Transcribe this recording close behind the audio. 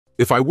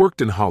If I worked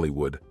in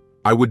Hollywood,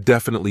 I would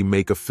definitely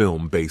make a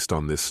film based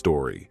on this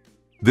story.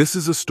 This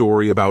is a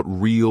story about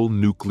real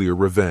nuclear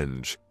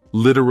revenge,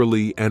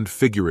 literally and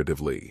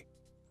figuratively.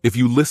 If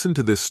you listen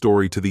to this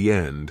story to the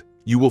end,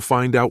 you will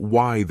find out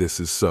why this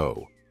is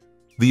so.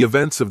 The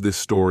events of this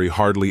story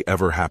hardly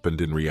ever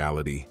happened in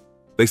reality.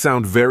 They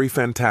sound very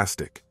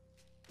fantastic.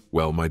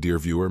 Well, my dear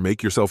viewer,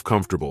 make yourself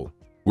comfortable.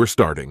 We're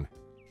starting.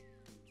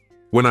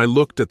 When I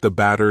looked at the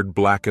battered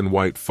black and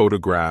white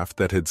photograph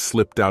that had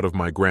slipped out of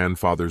my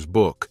grandfather's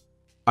book,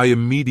 I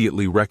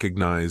immediately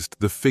recognized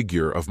the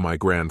figure of my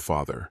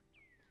grandfather.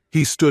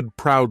 He stood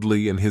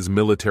proudly in his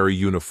military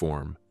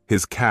uniform,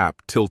 his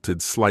cap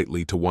tilted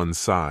slightly to one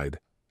side.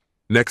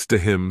 Next to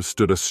him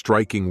stood a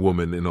striking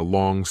woman in a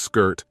long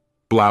skirt,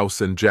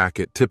 blouse and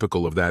jacket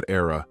typical of that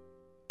era.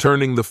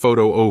 Turning the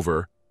photo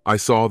over, I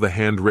saw the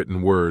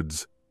handwritten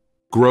words,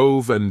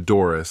 Grove and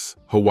Doris,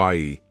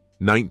 Hawaii,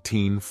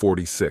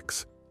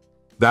 1946.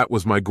 That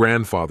was my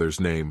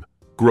grandfather's name,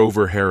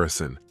 Grover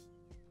Harrison.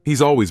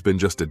 He's always been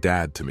just a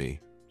dad to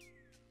me.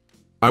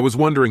 I was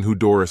wondering who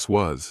Doris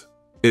was.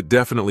 It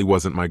definitely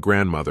wasn't my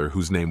grandmother,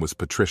 whose name was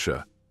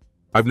Patricia.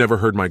 I've never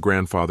heard my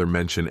grandfather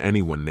mention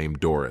anyone named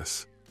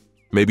Doris.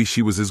 Maybe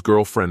she was his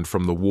girlfriend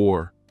from the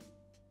war.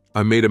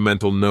 I made a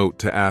mental note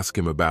to ask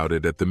him about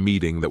it at the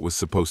meeting that was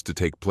supposed to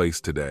take place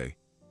today.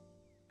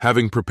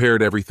 Having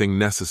prepared everything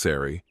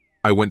necessary,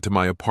 I went to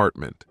my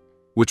apartment,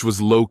 which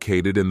was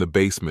located in the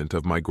basement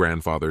of my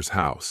grandfather's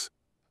house.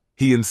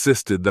 He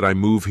insisted that I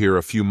move here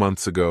a few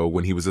months ago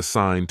when he was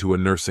assigned to a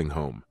nursing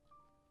home.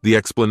 The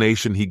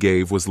explanation he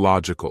gave was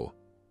logical.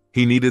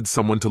 He needed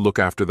someone to look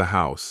after the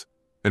house,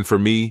 and for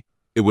me,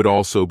 it would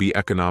also be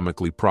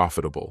economically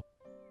profitable.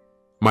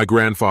 My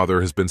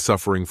grandfather has been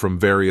suffering from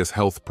various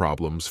health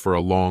problems for a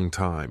long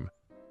time.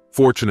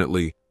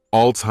 Fortunately,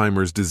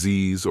 Alzheimer's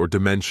disease or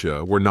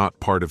dementia were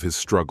not part of his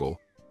struggle.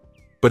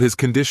 But his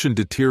condition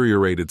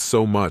deteriorated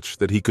so much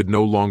that he could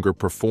no longer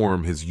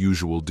perform his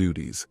usual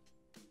duties.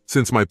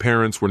 Since my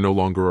parents were no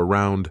longer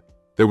around,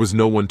 there was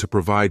no one to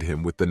provide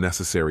him with the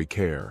necessary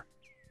care.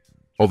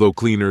 Although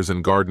cleaners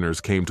and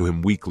gardeners came to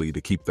him weekly to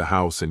keep the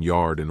house and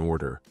yard in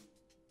order.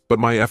 But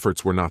my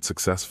efforts were not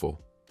successful.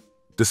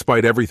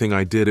 Despite everything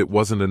I did, it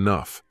wasn't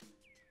enough.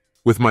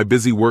 With my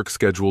busy work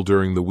schedule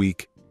during the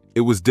week,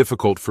 it was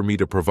difficult for me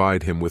to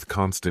provide him with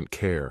constant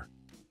care.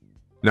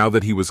 Now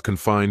that he was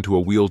confined to a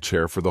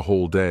wheelchair for the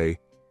whole day,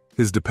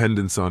 his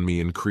dependence on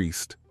me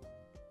increased.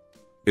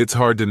 "It's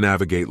hard to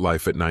navigate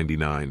life at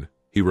 99,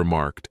 he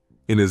remarked,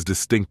 in his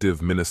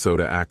distinctive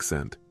Minnesota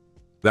accent.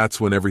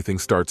 That's when everything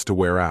starts to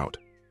wear out.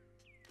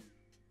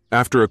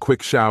 After a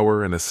quick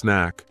shower and a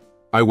snack,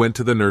 I went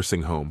to the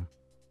nursing home.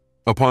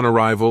 Upon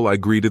arrival, I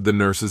greeted the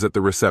nurses at the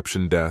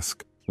reception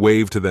desk,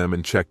 waved to them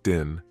and checked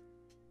in.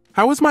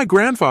 "How is my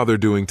grandfather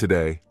doing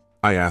today?"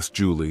 I asked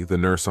Julie, the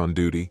nurse on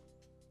duty.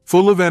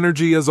 "Full of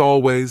energy as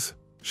always,"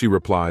 she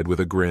replied with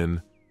a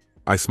grin.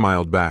 I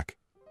smiled back.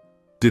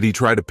 "Did he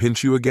try to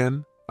pinch you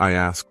again?" I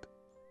asked.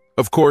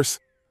 "Of course,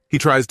 he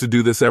tries to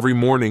do this every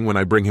morning when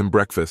I bring him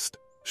breakfast,"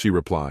 she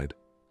replied.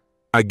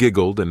 I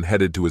giggled and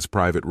headed to his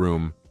private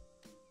room.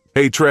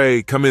 "Hey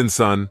Trey, come in,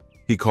 son,"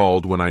 he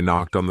called when I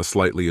knocked on the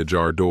slightly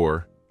ajar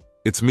door.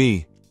 "It's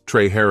me,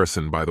 Trey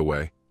Harrison, by the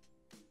way."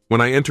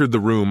 When I entered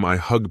the room, I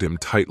hugged him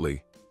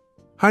tightly.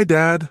 "Hi,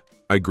 Dad,"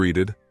 I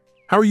greeted.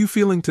 "How are you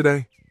feeling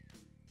today?"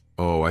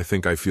 "Oh, I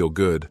think I feel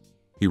good,"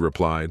 he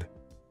replied.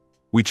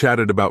 We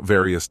chatted about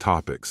various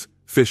topics,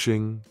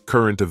 fishing,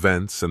 current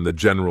events, and the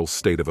general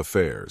state of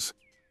affairs.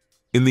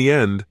 In the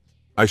end,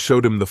 I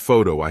showed him the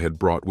photo I had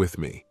brought with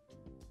me.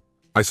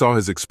 I saw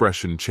his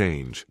expression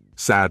change.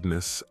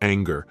 Sadness,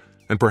 anger,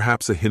 and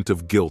perhaps a hint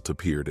of guilt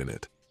appeared in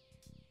it.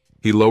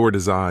 He lowered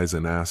his eyes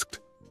and asked,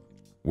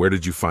 "Where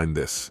did you find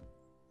this?"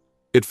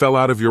 "It fell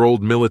out of your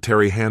old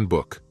military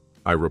handbook,"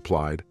 I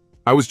replied.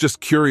 "I was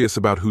just curious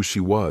about who she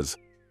was.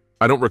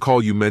 I don't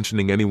recall you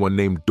mentioning anyone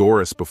named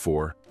Doris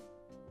before.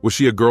 Was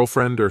she a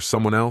girlfriend or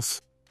someone else?"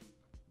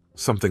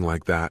 "Something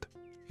like that,"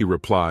 he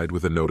replied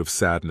with a note of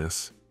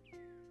sadness.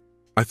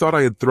 "I thought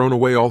I had thrown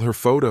away all her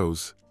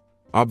photos.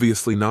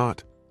 Obviously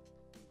not."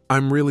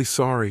 "I'm really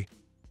sorry.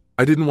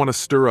 I didn't want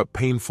to stir up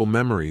painful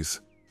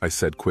memories," I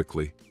said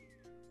quickly.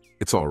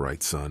 "It's all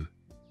right, son,"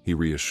 he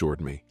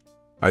reassured me.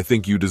 "I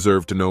think you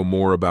deserve to know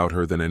more about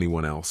her than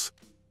anyone else.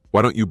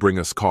 Why don't you bring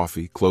us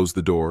coffee, close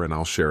the door, and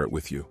I'll share it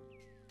with you?"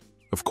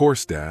 "Of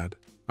course, Dad,"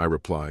 I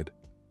replied.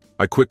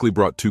 I quickly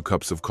brought 2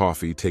 cups of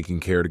coffee, taking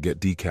care to get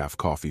decaf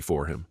coffee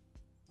for him.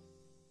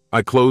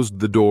 I closed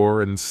the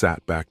door and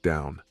sat back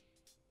down.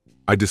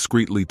 I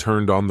discreetly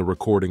turned on the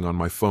recording on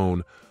my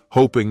phone,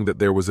 hoping that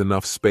there was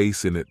enough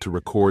space in it to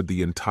record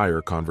the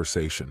entire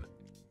conversation.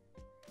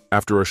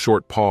 After a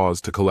short pause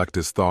to collect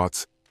his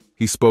thoughts,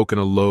 he spoke in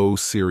a low,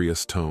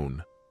 serious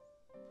tone.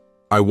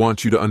 "I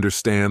want you to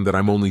understand that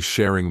I'm only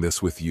sharing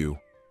this with you.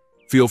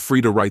 Feel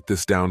free to write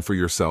this down for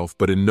yourself,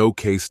 but in no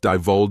case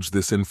divulge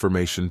this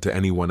information to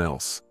anyone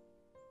else.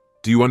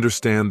 Do you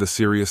understand the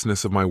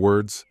seriousness of my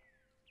words?"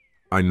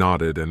 I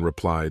nodded and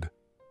replied,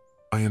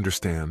 "I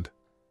understand.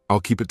 I'll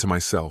keep it to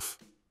myself."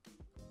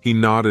 He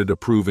nodded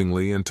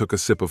approvingly and took a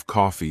sip of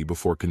coffee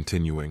before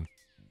continuing.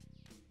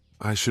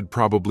 I should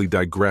probably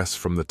digress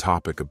from the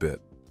topic a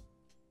bit.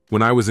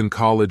 When I was in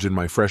college in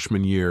my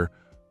freshman year,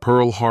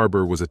 Pearl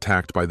Harbor was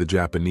attacked by the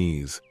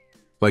Japanese.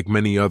 Like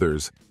many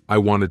others, I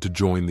wanted to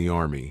join the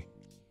army.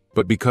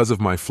 But because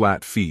of my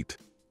flat feet,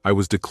 I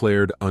was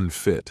declared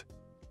unfit.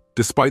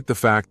 Despite the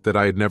fact that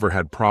I had never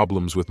had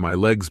problems with my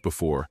legs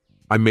before,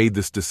 I made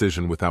this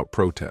decision without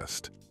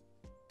protest.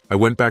 I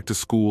went back to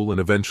school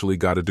and eventually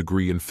got a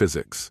degree in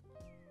physics.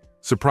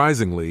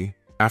 Surprisingly,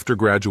 after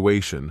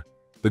graduation,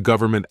 the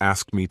government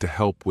asked me to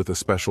help with a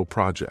special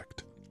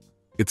project.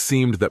 It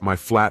seemed that my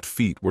flat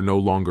feet were no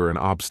longer an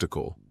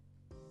obstacle.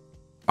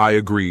 I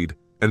agreed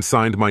and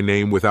signed my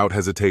name without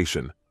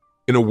hesitation.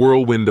 In a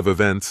whirlwind of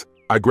events,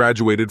 I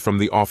graduated from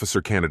the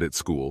Officer Candidate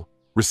School,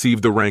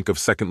 received the rank of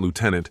second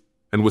lieutenant,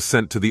 and was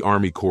sent to the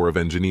Army Corps of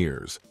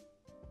Engineers.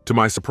 To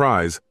my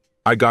surprise,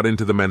 I got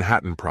into the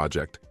Manhattan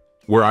Project,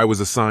 where I was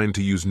assigned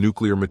to use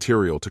nuclear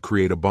material to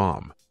create a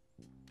bomb.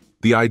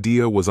 The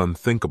idea was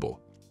unthinkable,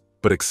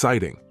 but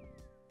exciting.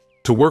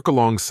 To work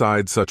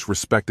alongside such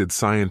respected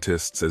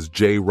scientists as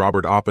J.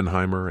 Robert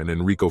Oppenheimer and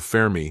Enrico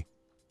Fermi,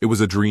 it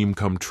was a dream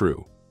come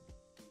true.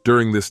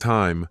 During this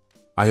time,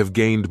 I have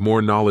gained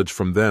more knowledge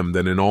from them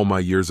than in all my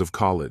years of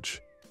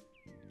college.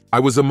 I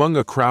was among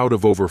a crowd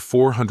of over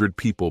 400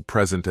 people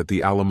present at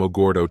the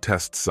Alamogordo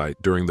test site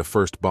during the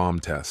first bomb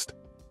test.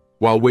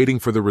 While waiting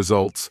for the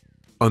results,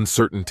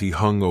 uncertainty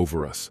hung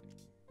over us.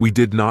 We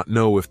did not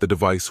know if the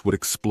device would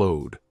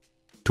explode.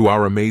 To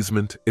our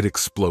amazement, it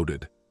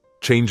exploded,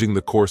 changing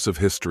the course of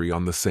history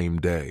on the same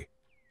day.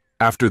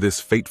 After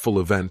this fateful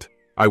event,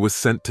 I was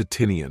sent to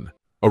Tinian,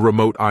 a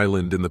remote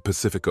island in the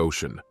Pacific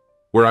Ocean,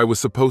 where I was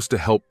supposed to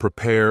help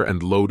prepare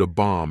and load a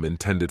bomb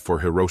intended for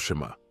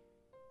Hiroshima.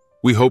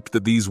 We hoped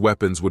that these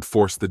weapons would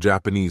force the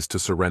Japanese to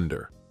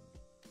surrender.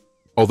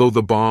 Although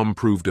the bomb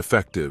proved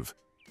effective,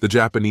 the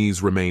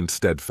Japanese remained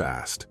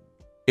steadfast.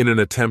 In an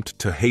attempt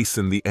to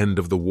hasten the end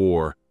of the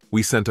war,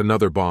 we sent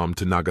another bomb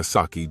to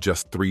Nagasaki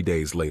just 3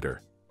 days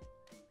later.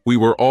 We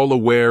were all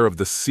aware of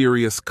the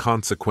serious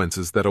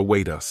consequences that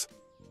await us.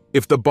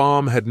 If the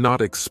bomb had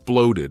not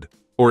exploded,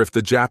 or if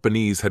the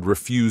Japanese had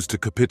refused to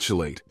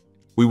capitulate,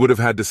 we would have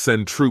had to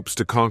send troops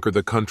to conquer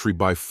the country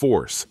by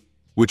force,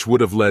 which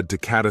would have led to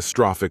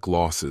catastrophic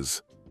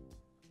losses.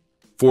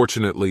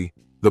 Fortunately,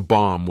 the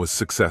bomb was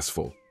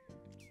successful.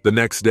 The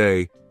next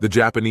day, the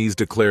Japanese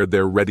declared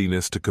their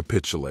readiness to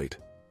capitulate.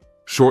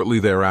 Shortly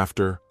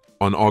thereafter,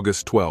 on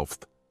August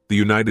 12th, the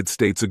United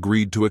States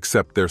agreed to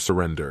accept their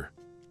surrender.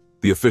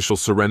 The official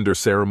surrender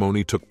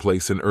ceremony took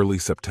place in early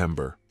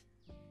September.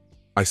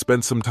 I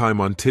spent some time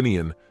on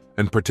Tinian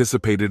and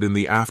participated in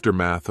the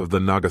aftermath of the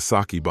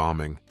Nagasaki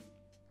bombing.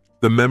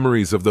 The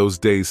memories of those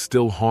days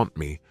still haunt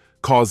me,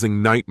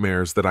 causing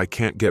nightmares that I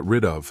can't get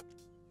rid of.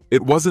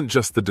 It wasn't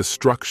just the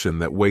destruction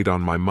that weighed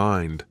on my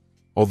mind,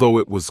 although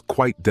it was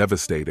quite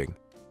devastating.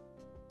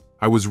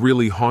 I was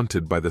really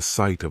haunted by the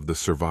sight of the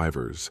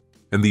survivors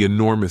and the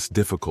enormous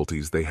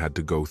difficulties they had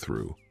to go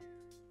through.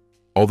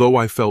 Although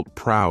I felt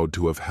proud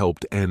to have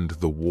helped end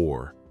the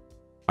war,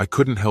 I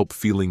couldn't help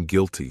feeling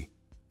guilty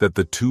that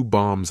the 2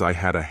 bombs I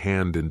had a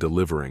hand in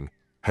delivering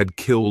had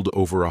killed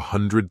over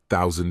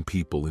 100,000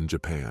 people in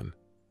Japan.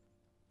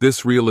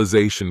 This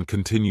realization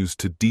continues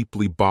to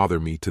deeply bother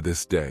me to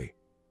this day.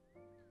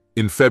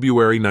 In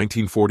February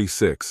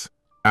 1946,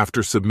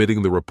 after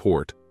submitting the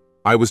report,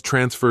 I was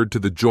transferred to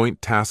the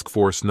Joint Task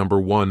Force No.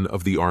 1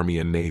 of the Army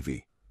and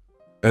Navy.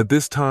 At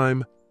this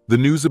time, the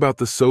news about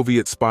the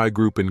Soviet spy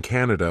group in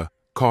Canada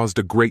caused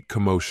a great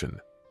commotion.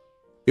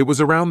 It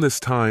was around this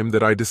time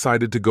that I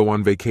decided to go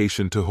on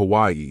vacation to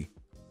Hawaii,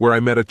 where I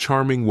met a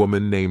charming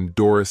woman named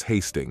Doris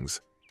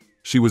Hastings.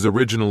 She was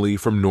originally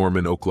from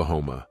Norman,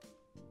 Oklahoma.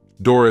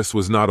 Doris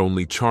was not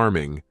only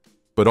charming,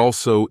 but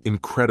also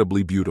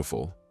incredibly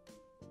beautiful.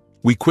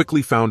 We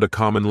quickly found a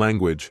common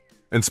language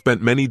and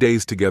spent many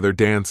days together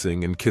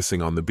dancing and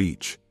kissing on the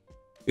beach.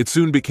 It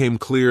soon became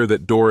clear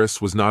that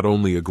Doris was not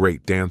only a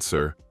great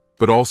dancer,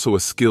 but also a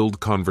skilled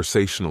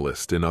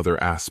conversationalist in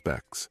other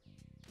aspects.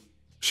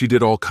 She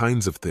did all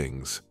kinds of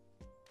things.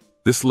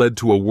 This led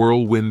to a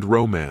whirlwind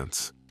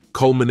romance,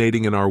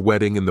 culminating in our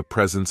wedding in the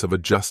presence of a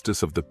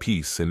justice of the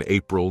peace in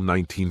April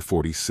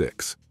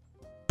 1946.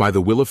 By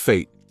the will of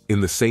fate,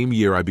 in the same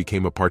year I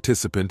became a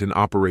participant in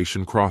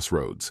Operation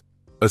Crossroads,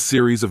 a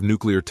series of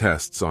nuclear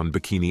tests on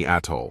Bikini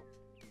Atoll.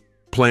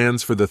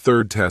 Plans for the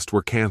 3rd test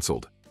were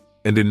canceled,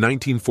 and in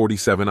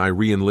 1947 I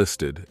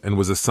re-enlisted and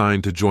was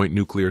assigned to joint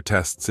nuclear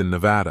tests in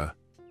Nevada.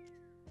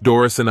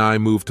 Doris and I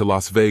moved to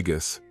Las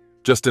Vegas,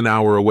 just an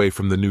hour away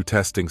from the new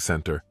testing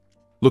center,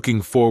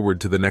 looking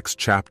forward to the next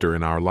chapter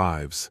in our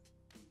lives.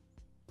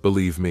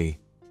 Believe me,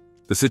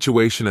 the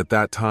situation at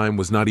that time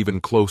was not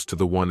even close to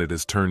the one it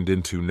has turned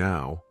into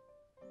now.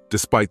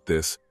 Despite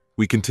this,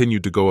 we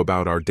continued to go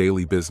about our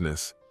daily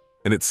business,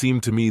 and it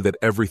seemed to me that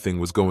everything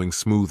was going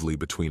smoothly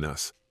between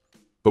us.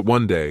 But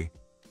one day,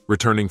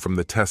 returning from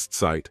the test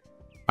site,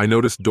 I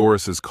noticed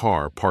Doris's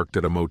car parked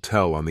at a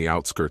motel on the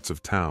outskirts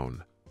of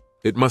town.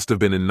 It must have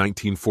been in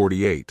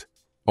 1948,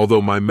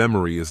 although my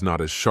memory is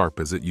not as sharp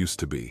as it used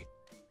to be.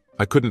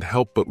 I couldn't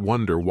help but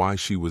wonder why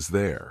she was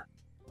there.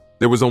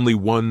 There was only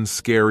one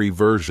scary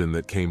version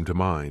that came to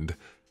mind,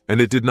 and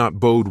it did not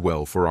bode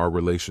well for our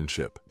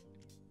relationship.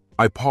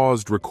 I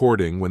paused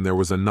recording when there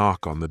was a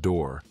knock on the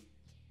door.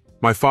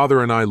 My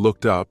father and I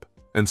looked up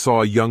and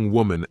saw a young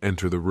woman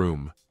enter the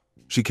room.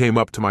 She came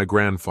up to my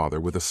grandfather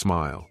with a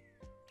smile.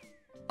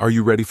 "Are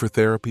you ready for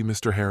therapy,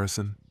 Mr.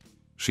 Harrison?"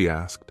 she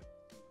asked.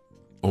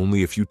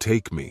 "Only if you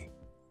take me,"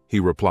 he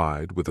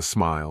replied with a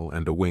smile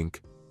and a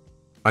wink.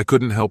 I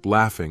couldn't help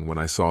laughing when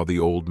I saw the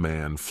old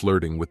man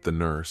flirting with the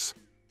nurse.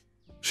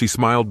 She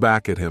smiled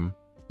back at him,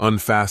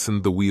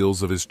 unfastened the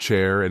wheels of his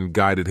chair, and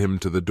guided him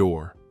to the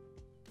door.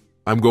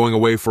 "I'm going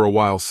away for a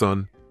while,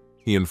 son,"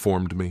 he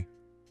informed me.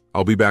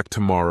 "I'll be back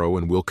tomorrow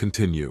and we'll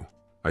continue,"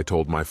 I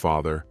told my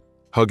father,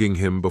 hugging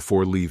him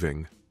before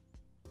leaving.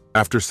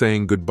 After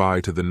saying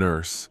goodbye to the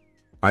nurse,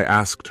 I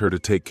asked her to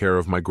take care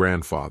of my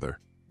grandfather.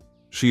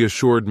 She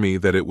assured me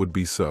that it would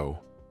be so.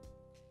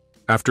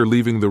 After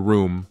leaving the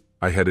room,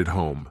 I headed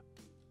home.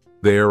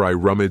 There I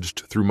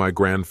rummaged through my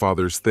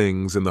grandfather's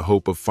things in the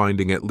hope of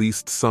finding at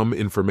least some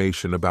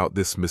information about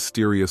this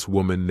mysterious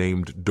woman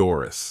named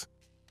Doris.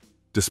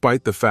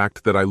 Despite the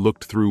fact that I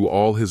looked through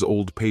all his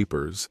old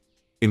papers,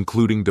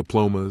 including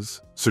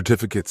diplomas,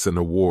 certificates, and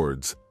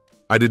awards,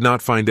 I did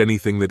not find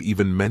anything that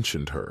even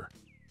mentioned her.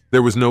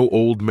 There was no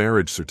old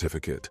marriage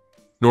certificate,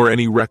 nor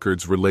any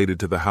records related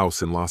to the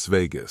house in Las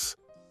Vegas.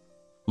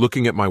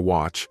 Looking at my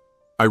watch,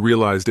 I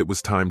realized it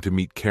was time to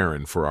meet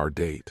Karen for our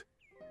date.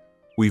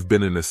 We've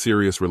been in a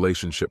serious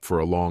relationship for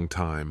a long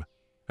time,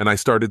 and I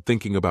started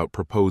thinking about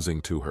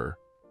proposing to her.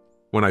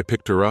 When I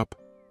picked her up,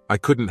 I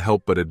couldn't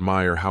help but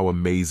admire how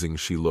amazing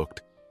she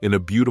looked, in a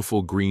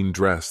beautiful green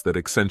dress that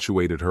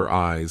accentuated her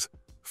eyes,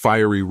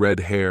 fiery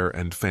red hair,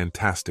 and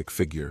fantastic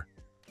figure.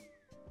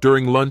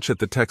 During lunch at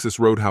the Texas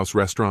Roadhouse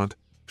restaurant,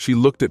 she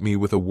looked at me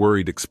with a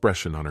worried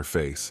expression on her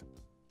face.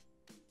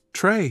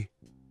 "Trey,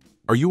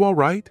 are you all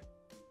right?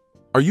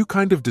 Are you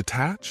kind of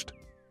detached?"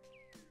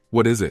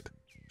 "What is it?"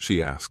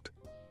 she asked.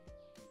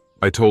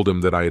 I told him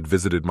that I had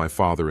visited my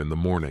father in the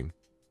morning.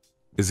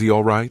 "Is he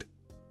all right?"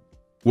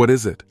 "What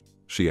is it?"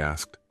 she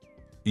asked.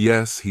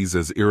 "Yes, he's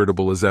as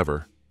irritable as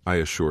ever," I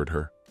assured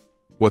her.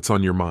 "What's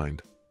on your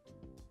mind?"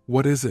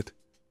 "What is it?"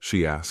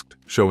 she asked,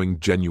 showing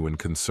genuine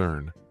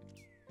concern.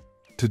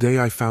 "Today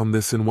I found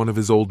this in one of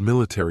his old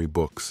military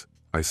books,"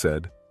 I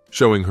said,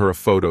 showing her a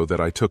photo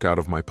that I took out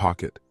of my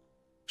pocket.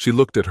 She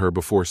looked at her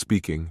before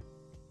speaking.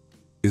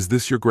 "Is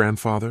this your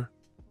grandfather?"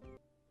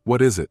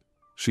 "What is it?"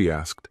 she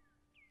asked.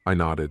 I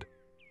nodded.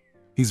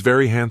 "He's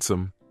very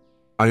handsome.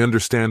 I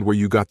understand where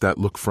you got that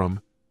look from.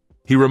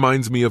 He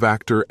reminds me of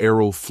actor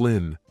Errol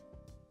Flynn.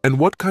 And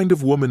what kind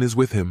of woman is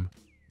with him?"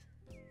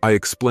 I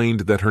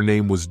explained that her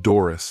name was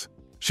Doris.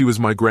 She was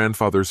my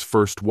grandfather's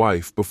first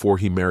wife before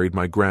he married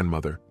my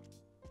grandmother.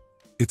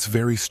 "It's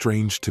very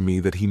strange to me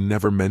that he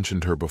never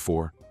mentioned her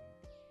before.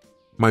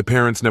 My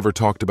parents never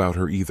talked about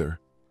her either.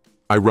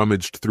 I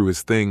rummaged through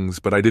his things,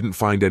 but I didn't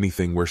find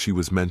anything where she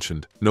was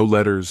mentioned. No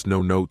letters,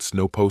 no notes,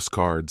 no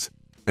postcards,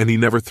 and he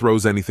never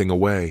throws anything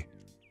away.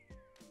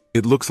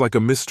 It looks like a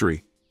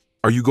mystery.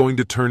 Are you going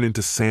to turn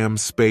into Sam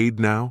Spade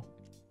now?"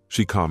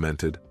 she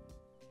commented.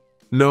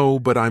 "No,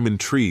 but I'm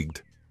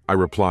intrigued," I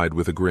replied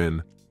with a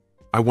grin.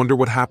 "I wonder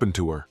what happened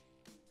to her."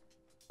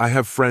 "I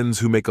have friends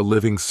who make a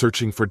living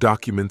searching for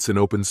documents in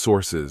open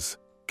sources,"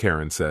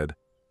 Karen said.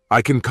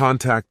 "I can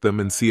contact them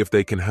and see if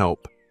they can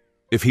help.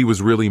 If he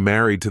was really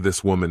married to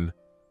this woman,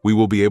 we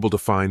will be able to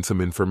find some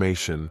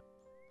information.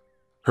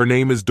 Her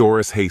name is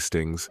Doris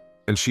Hastings,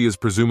 and she is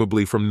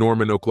presumably from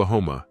Norman,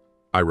 Oklahoma,"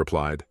 I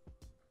replied.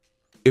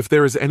 "If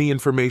there is any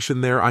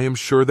information there, I am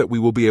sure that we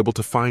will be able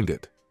to find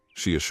it,"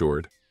 she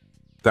assured.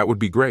 "That would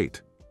be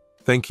great.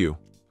 Thank you,"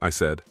 I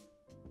said.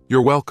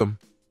 "You're welcome,"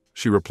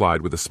 she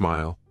replied with a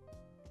smile.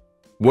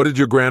 "What did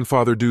your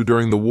grandfather do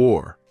during the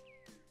war?"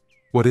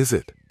 "What is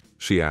it?"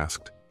 she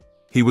asked.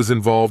 "He was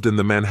involved in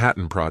the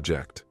Manhattan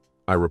Project,"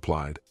 I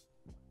replied.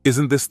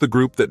 "Isn't this the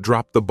group that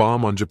dropped the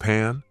bomb on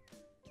Japan?"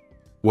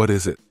 "What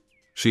is it?"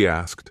 she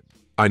asked.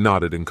 I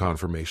nodded in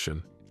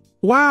confirmation.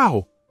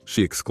 "Wow!"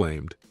 she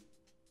exclaimed.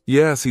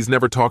 "Yes, he's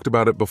never talked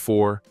about it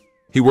before.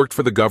 He worked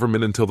for the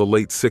government until the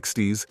late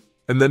 60s,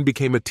 and then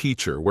became a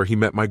teacher where he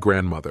met my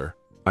grandmother,"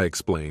 I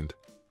explained.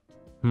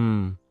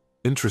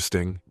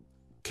 Interesting,"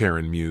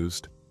 Karen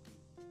mused.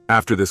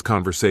 After this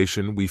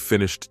conversation, we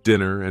finished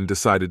dinner and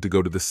decided to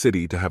go to the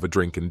city to have a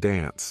drink and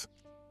dance.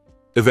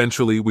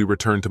 Eventually, we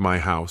returned to my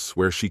house,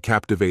 where she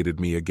captivated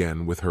me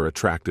again with her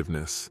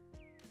attractiveness.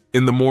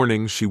 In the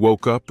morning, she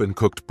woke up and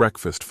cooked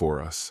breakfast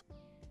for us.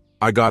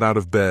 I got out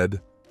of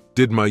bed,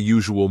 did my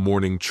usual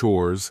morning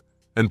chores,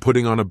 and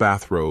putting on a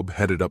bathrobe,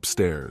 headed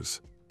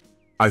upstairs.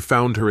 I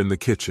found her in the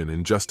kitchen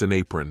in just an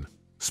apron,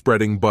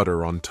 spreading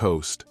butter on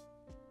toast.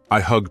 I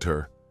hugged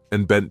her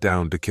and bent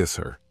down to kiss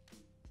her.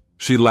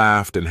 She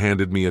laughed and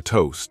handed me a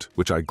toast,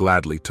 which I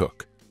gladly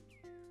took.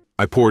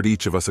 I poured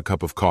each of us a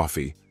cup of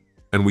coffee,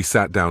 and we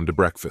sat down to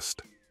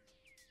breakfast.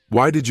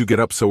 "Why did you get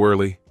up so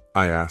early?"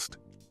 I asked.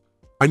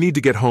 "I need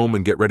to get home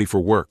and get ready for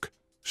work,"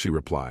 she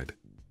replied.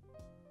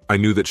 I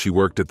knew that she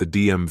worked at the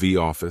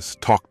DMV office,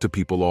 talked to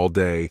people all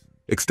day,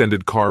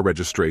 extended car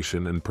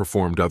registration, and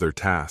performed other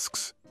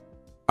tasks.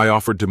 I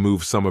offered to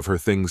move some of her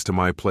things to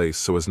my place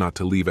so as not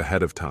to leave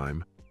ahead of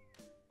time.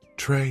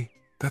 Trey,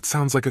 that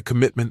sounds like a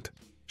commitment,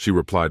 she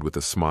replied with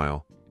a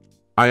smile.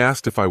 I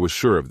asked if I was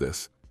sure of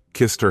this,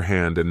 kissed her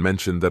hand, and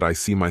mentioned that I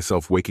see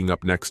myself waking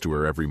up next to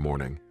her every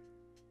morning.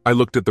 I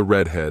looked at the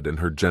redhead and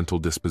her gentle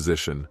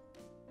disposition.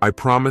 I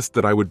promised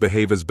that I would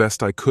behave as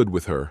best I could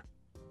with her.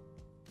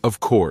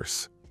 Of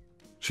course,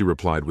 she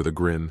replied with a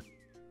grin.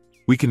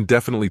 We can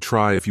definitely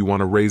try if you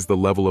want to raise the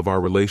level of our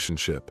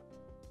relationship.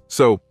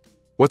 So,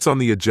 what's on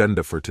the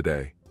agenda for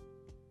today?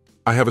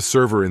 I have a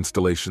server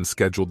installation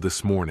scheduled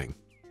this morning.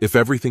 If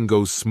everything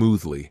goes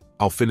smoothly,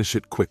 I'll finish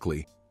it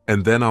quickly,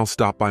 and then I'll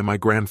stop by my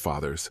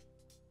grandfather's.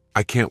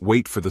 I can't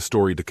wait for the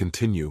story to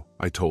continue,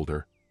 I told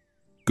her.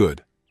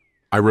 Good.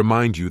 I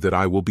remind you that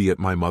I will be at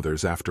my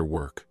mother's after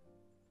work.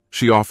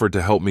 She offered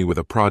to help me with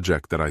a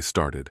project that I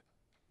started.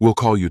 We'll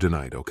call you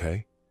tonight,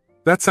 okay?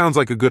 That sounds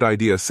like a good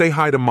idea. Say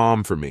hi to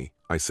Mom for me,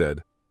 I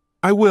said.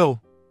 I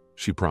will,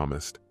 she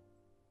promised.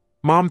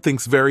 Mom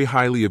thinks very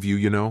highly of you,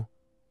 you know,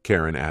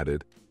 Karen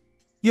added.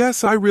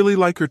 Yes, I really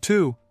like her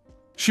too.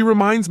 She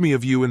reminds me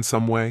of you in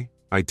some way,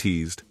 I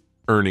teased,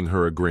 earning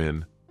her a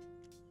grin.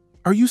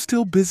 Are you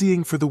still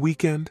busying for the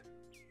weekend?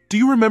 Do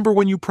you remember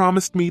when you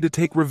promised me to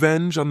take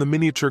revenge on the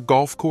miniature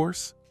golf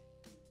course?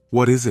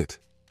 What is it?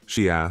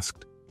 She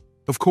asked.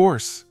 Of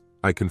course,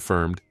 I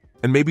confirmed,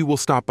 and maybe we'll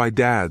stop by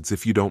Dad's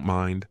if you don't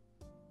mind.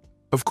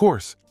 Of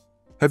course.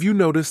 Have you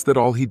noticed that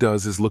all he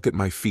does is look at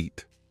my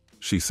feet?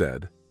 She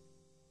said.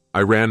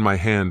 I ran my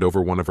hand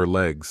over one of her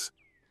legs.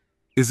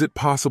 Is it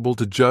possible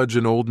to judge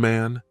an old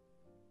man?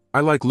 I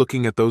like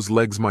looking at those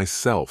legs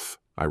myself,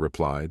 I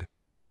replied.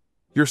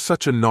 You're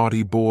such a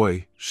naughty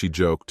boy, she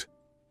joked.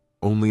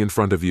 Only in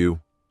front of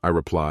you, I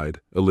replied,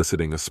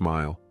 eliciting a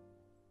smile.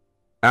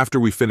 After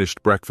we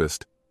finished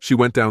breakfast, she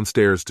went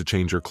downstairs to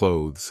change her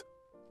clothes.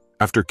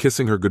 After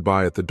kissing her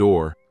goodbye at the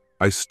door,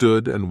 I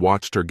stood and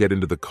watched her get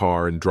into the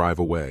car and drive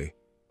away.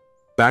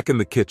 Back in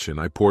the kitchen,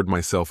 I poured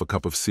myself a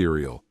cup of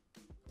cereal.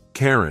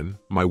 Karen,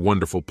 my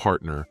wonderful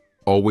partner,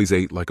 always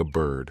ate like a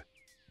bird.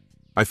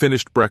 I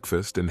finished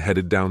breakfast and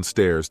headed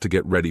downstairs to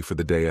get ready for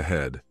the day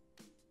ahead.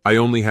 I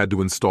only had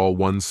to install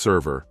one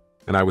server,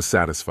 and I was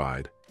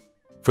satisfied.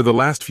 For the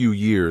last few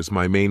years,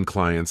 my main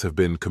clients have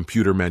been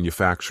computer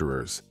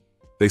manufacturers.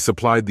 They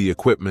supplied the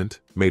equipment,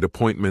 made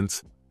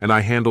appointments, and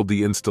I handled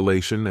the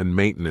installation and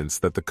maintenance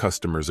that the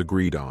customers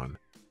agreed on.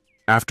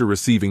 After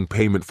receiving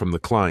payment from the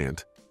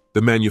client,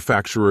 the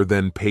manufacturer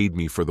then paid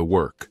me for the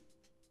work.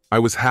 I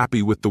was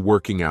happy with the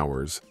working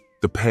hours,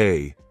 the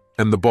pay,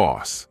 and the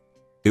boss.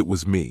 It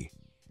was me.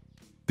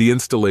 The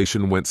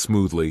installation went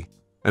smoothly,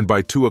 and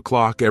by 2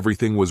 o'clock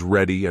everything was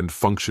ready and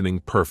functioning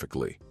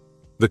perfectly.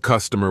 The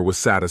customer was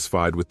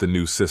satisfied with the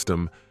new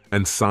system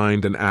and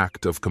signed an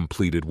act of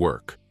completed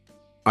work.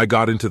 I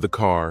got into the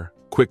car,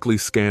 quickly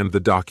scanned the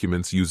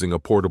documents using a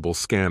portable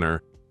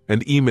scanner,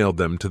 and emailed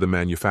them to the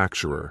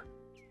manufacturer.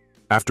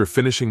 After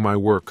finishing my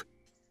work,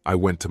 I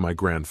went to my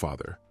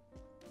grandfather.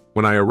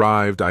 When I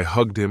arrived, I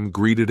hugged him,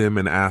 greeted him,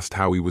 and asked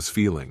how he was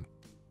feeling.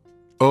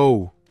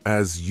 Oh,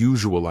 as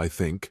usual, I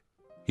think,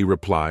 he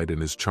replied in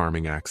his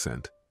charming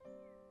accent.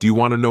 Do you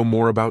want to know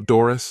more about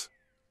Doris?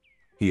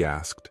 He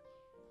asked.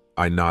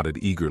 I nodded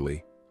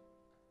eagerly.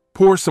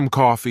 Pour some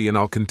coffee and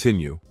I'll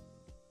continue,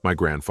 my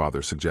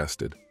grandfather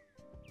suggested.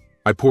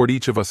 I poured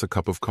each of us a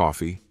cup of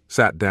coffee,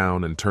 sat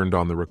down, and turned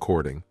on the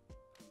recording.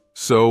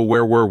 So,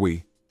 where were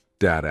we?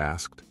 Dad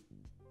asked.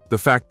 The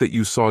fact that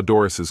you saw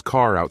Doris's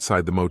car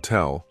outside the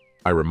motel,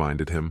 I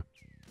reminded him.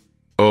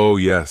 Oh,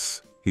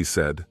 yes, he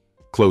said,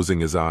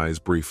 closing his eyes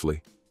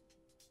briefly.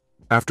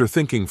 After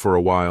thinking for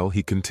a while,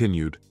 he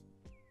continued.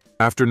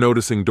 After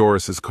noticing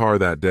Doris's car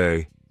that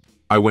day,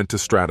 I went to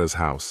Strata's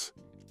house.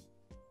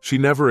 She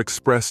never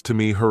expressed to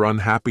me her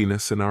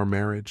unhappiness in our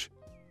marriage.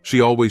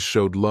 She always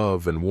showed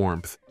love and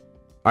warmth.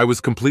 I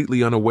was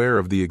completely unaware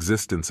of the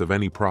existence of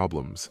any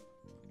problems.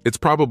 It's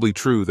probably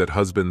true that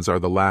husbands are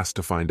the last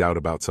to find out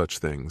about such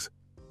things.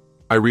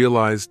 I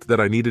realized that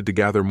I needed to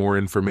gather more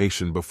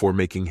information before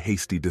making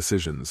hasty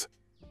decisions.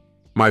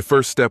 My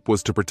first step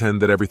was to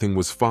pretend that everything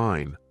was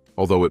fine,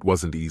 although it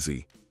wasn't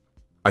easy.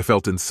 I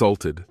felt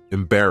insulted,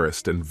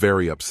 embarrassed, and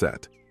very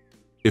upset.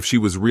 If she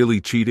was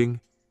really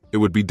cheating, it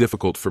would be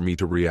difficult for me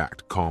to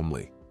react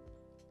calmly.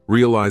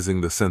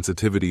 Realizing the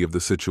sensitivity of the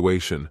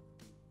situation,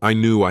 I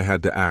knew I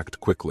had to act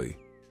quickly.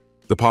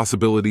 The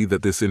possibility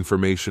that this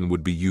information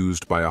would be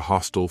used by a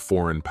hostile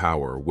foreign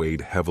power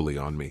weighed heavily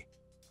on me.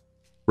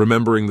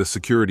 Remembering the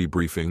security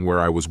briefing where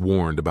I was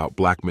warned about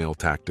blackmail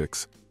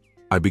tactics,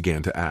 I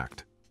began to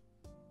act.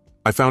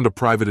 I found a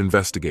private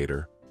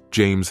investigator,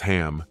 James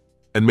Ham,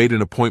 and made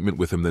an appointment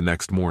with him the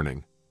next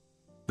morning.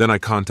 Then I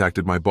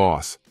contacted my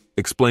boss,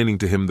 explaining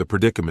to him the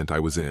predicament I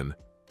was in.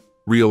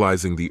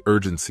 Realizing the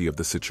urgency of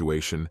the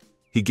situation,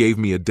 he gave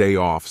me a day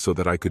off so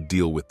that I could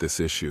deal with this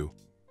issue.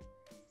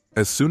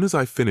 As soon as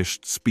I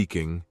finished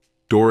speaking,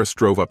 Doris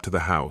drove up to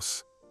the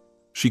house.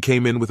 She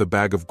came in with a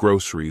bag of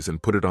groceries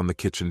and put it on the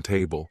kitchen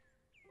table.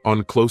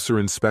 On closer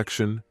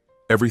inspection,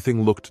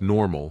 everything looked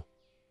normal.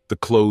 The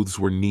clothes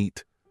were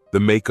neat, the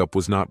makeup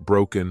was not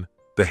broken,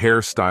 the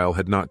hairstyle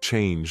had not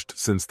changed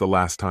since the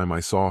last time I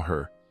saw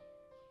her.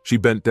 She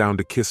bent down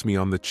to kiss me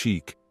on the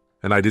cheek,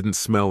 and I didn't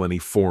smell any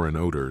foreign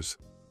odors.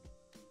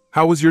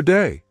 "How was your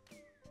day?"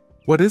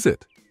 "What is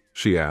it?"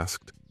 she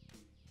asked.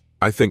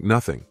 "I think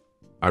nothing,"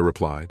 I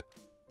replied.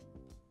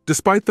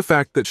 Despite the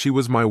fact that she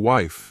was my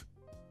wife,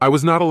 I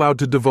was not allowed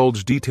to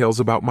divulge details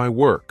about my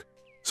work,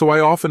 so I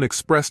often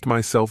expressed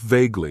myself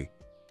vaguely,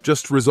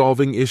 just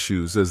resolving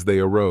issues as they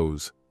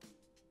arose.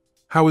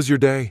 "How was your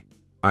day?"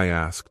 I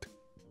asked.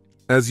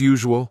 "As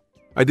usual.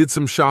 I did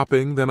some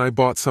shopping, then I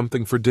bought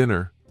something for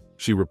dinner,"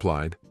 she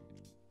replied.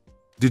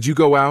 "Did you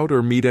go out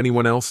or meet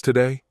anyone else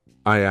today?"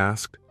 I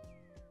asked.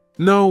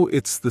 "No,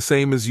 it's the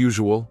same as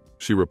usual,"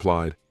 she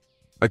replied.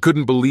 I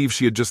couldn't believe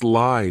she had just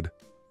lied.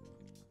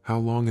 How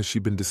long has she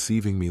been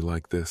deceiving me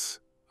like this?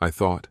 I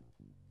thought.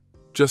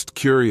 "Just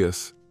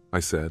curious," I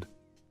said.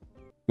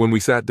 When we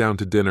sat down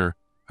to dinner,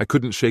 I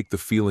couldn't shake the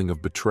feeling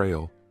of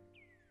betrayal.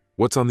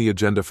 "What's on the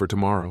agenda for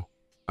tomorrow?"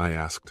 I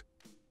asked.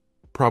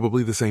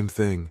 "Probably the same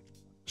thing,"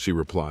 she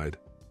replied.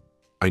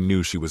 I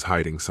knew she was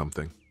hiding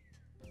something.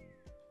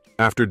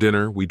 After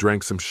dinner, we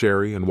drank some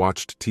sherry and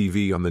watched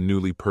TV on the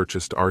newly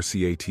purchased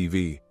RCA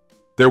TV.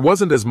 There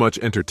wasn't as much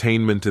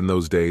entertainment in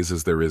those days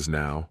as there is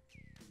now.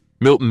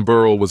 Milton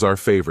Berle was our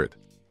favorite.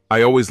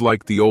 I always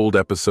liked the old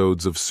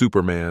episodes of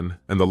Superman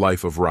and The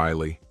Life of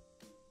Riley.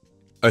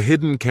 A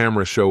hidden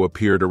camera show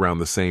appeared around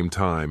the same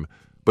time,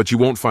 but you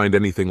won't find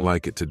anything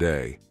like it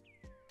today.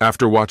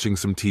 After watching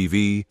some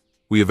TV,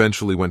 we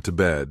eventually went to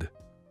bed.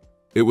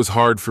 It was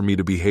hard for me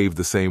to behave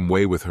the same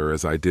way with her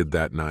as I did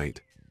that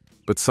night,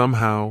 but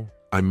somehow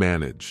I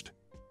managed.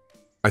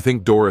 I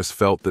think Doris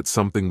felt that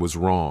something was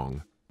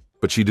wrong,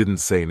 but she didn't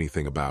say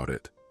anything about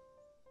it.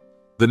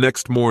 The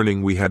next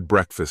morning we had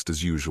breakfast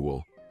as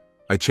usual.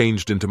 I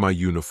changed into my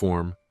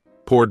uniform,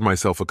 poured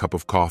myself a cup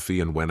of coffee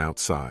and went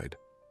outside.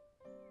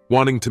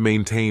 Wanting to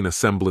maintain a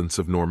semblance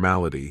of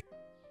normality,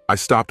 I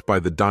stopped by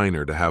the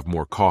diner to have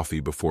more coffee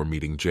before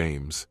meeting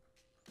James.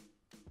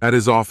 At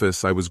his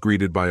office, I was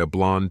greeted by a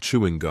blonde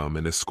chewing gum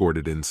and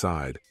escorted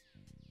inside.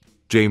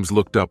 James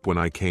looked up when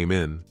I came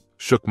in,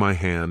 shook my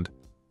hand,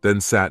 then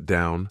sat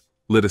down,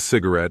 lit a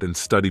cigarette and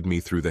studied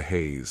me through the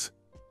haze.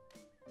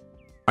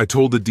 I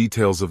told the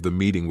details of the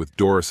meeting with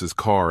Doris's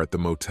car at the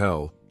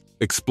motel,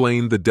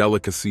 explained the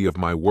delicacy of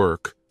my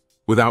work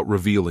without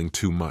revealing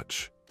too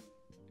much.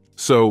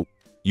 "So,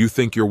 you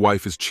think your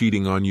wife is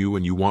cheating on you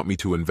and you want me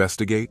to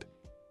investigate?"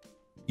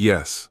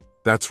 "Yes,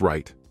 that's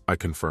right," I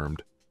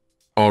confirmed.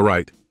 "All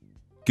right,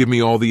 give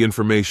me all the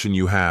information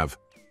you have,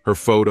 her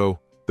photo,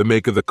 the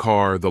make of the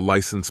car, the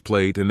license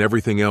plate, and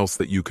everything else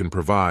that you can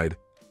provide.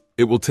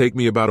 It will take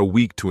me about a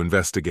week to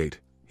investigate,"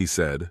 he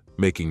said,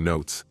 making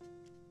notes.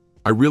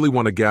 "I really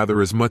want to gather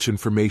as much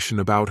information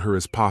about her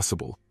as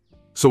possible,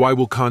 so I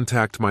will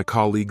contact my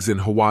colleagues in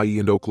Hawaii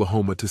and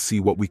Oklahoma to see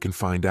what we can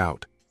find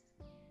out.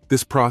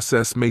 This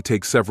process may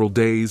take several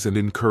days and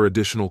incur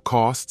additional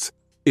costs,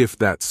 if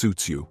that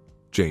suits you,"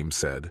 James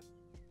said.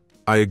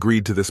 I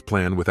agreed to this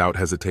plan without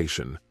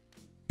hesitation.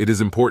 It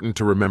is important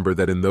to remember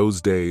that in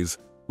those days,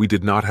 we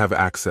did not have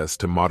access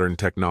to modern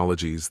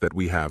technologies that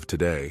we have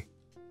today.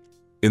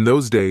 In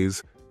those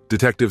days,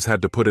 detectives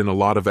had to put in a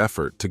lot of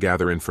effort to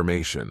gather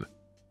information.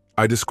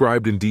 I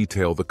described in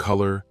detail the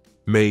color,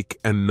 make,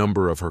 and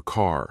number of her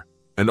car,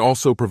 and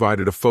also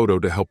provided a photo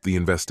to help the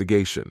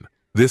investigation.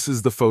 "This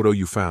is the photo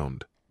you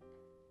found."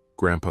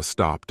 Grandpa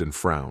stopped and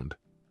frowned.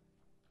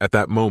 At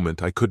that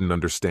moment, I couldn't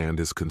understand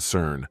his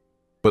concern,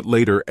 but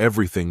later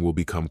everything will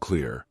become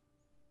clear.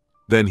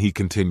 Then he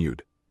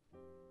continued.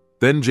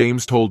 Then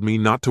James told me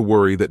not to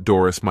worry that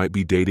Doris might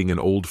be dating an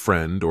old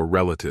friend or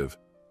relative.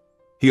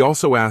 He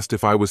also asked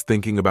if I was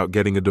thinking about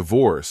getting a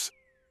divorce,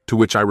 to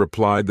which I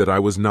replied that I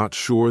was not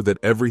sure that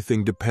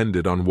everything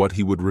depended on what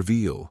he would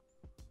reveal.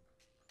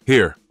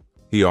 "Here,"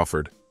 he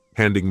offered,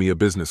 handing me a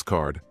business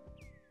card.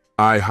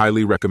 "I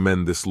highly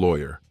recommend this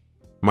lawyer.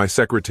 My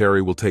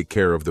secretary will take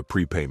care of the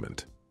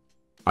prepayment.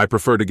 I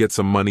prefer to get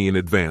some money in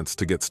advance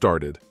to get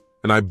started,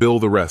 and I bill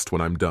the rest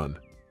when I'm done."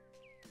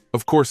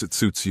 "Of course it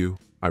suits you,"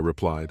 I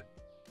replied.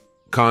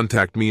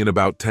 "Contact me in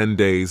about 10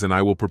 days and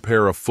I will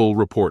prepare a full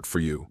report for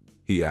you,"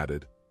 he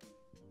added.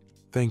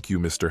 "Thank you,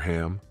 Mr.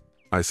 Ham,"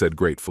 I said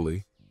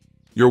gratefully.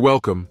 "You're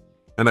welcome,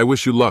 and I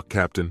wish you luck,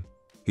 Captain,"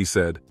 he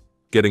said,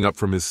 getting up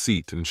from his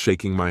seat and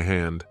shaking my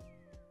hand.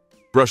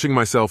 Brushing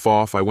myself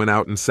off, I went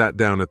out and sat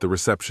down at the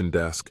reception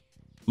desk.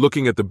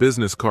 Looking at the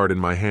business card in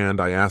my hand,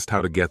 I asked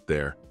how to get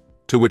there,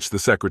 to which the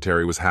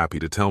secretary was happy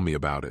to tell me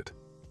about it.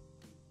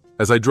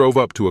 As I drove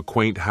up to a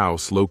quaint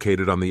house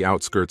located on the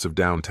outskirts of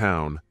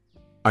downtown,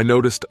 I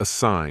noticed a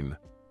sign,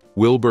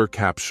 Wilbur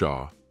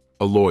Capshaw,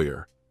 a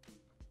lawyer.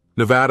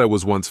 Nevada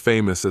was once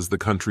famous as the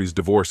country's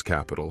divorce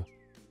capital.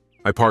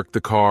 I parked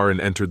the car and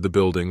entered the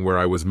building where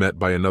I was met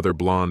by another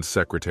blonde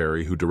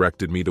secretary who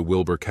directed me to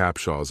Wilbur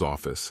Capshaw's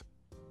office.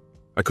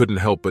 I couldn't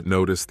help but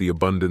notice the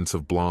abundance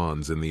of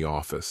blondes in the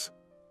office.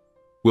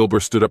 Wilbur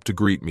stood up to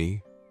greet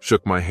me,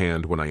 shook my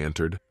hand when I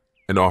entered,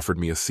 and offered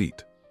me a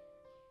seat.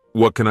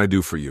 "What can I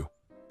do for you?"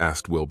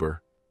 asked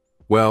Wilbur.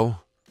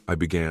 "Well," I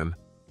began,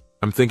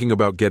 "I'm thinking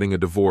about getting a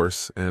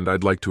divorce, and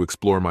I'd like to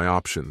explore my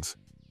options."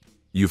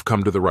 "You've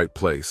come to the right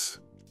place,"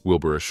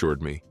 Wilbur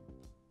assured me.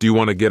 "Do you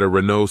want to get a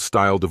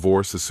Renault-style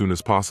divorce as soon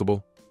as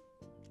possible?"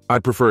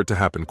 "I'd prefer it to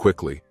happen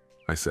quickly,"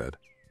 I said.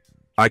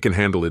 "I can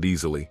handle it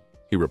easily,"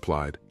 he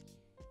replied.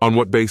 "On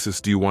what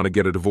basis do you want to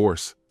get a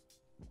divorce?"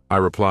 I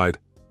replied,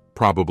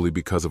 "Probably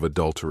because of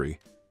adultery,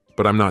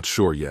 but I'm not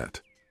sure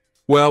yet."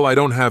 "Well, I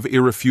don't have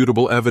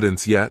irrefutable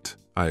evidence yet,"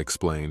 I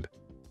explained.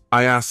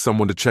 "I asked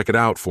someone to check it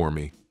out for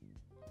me."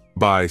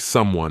 "By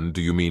someone,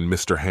 do you mean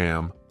Mr.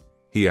 Ham?"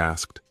 he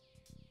asked.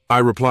 I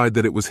replied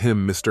that it was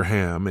him, Mr.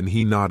 Ham, and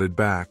he nodded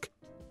back.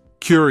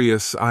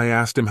 Curious, I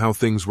asked him how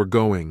things were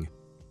going.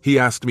 He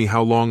asked me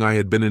how long I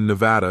had been in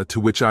Nevada, to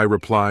which I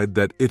replied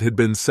that it had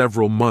been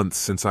several months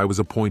since I was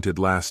appointed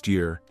last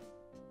year.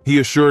 He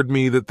assured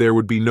me that there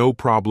would be no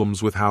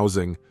problems with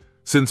housing,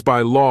 since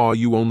by law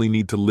you only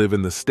need to live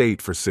in the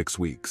state for 6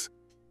 weeks.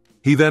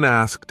 He then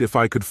asked if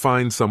I could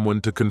find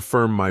someone to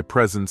confirm my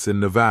presence in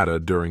Nevada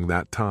during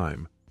that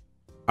time.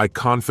 I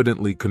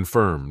confidently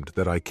confirmed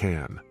that I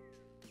can.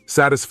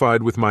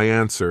 Satisfied with my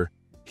answer,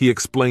 he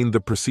explained the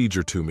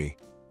procedure to me.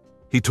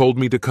 He told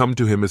me to come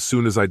to him as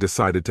soon as I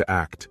decided to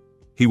act.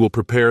 He will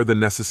prepare the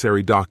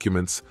necessary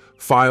documents,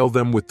 file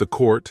them with the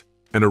court,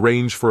 and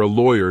arrange for a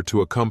lawyer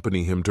to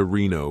accompany him to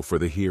Reno for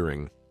the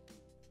hearing.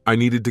 I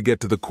needed to get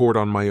to the court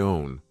on my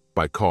own,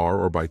 by car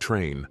or by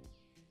train.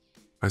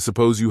 "I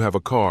suppose you have a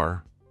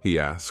car?" he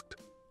asked,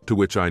 to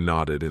which I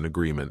nodded in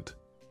agreement.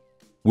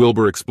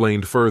 Wilbur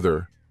explained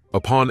further,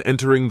 "Upon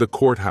entering the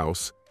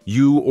courthouse,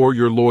 you or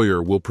your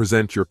lawyer will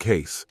present your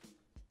case.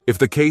 If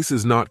the case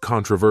is not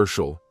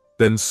controversial,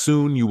 then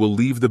soon you will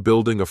leave the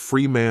building a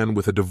free man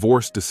with a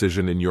divorce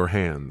decision in your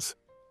hands.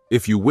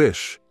 If you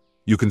wish,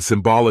 you can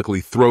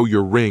symbolically throw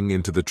your ring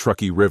into the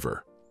Truckee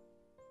River."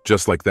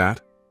 "Just like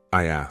that?"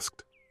 I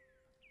asked.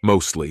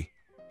 "Mostly,"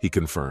 he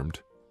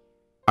confirmed.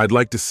 "I'd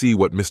like to see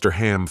what Mr.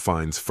 Ham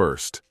finds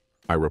first,"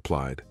 I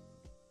replied.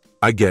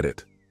 "I get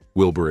it,"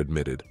 Wilbur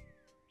admitted.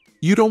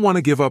 "You don't want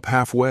to give up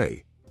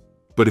halfway.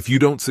 But if you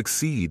don't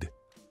succeed,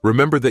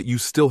 remember that you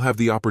still have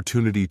the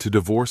opportunity to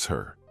divorce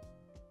her.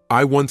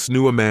 I once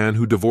knew a man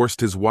who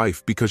divorced his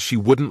wife because she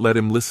wouldn't let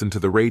him listen to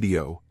the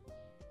radio."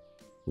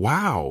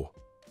 "Wow,"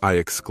 I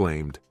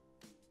exclaimed.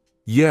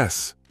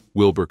 "Yes,"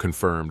 Wilbur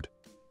confirmed.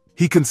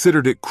 "He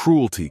considered it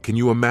cruelty, can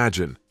you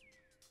imagine?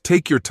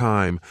 Take your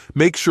time,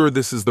 make sure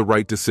this is the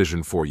right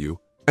decision for you,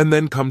 and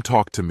then come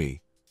talk to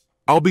me.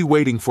 I'll be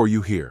waiting for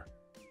you here."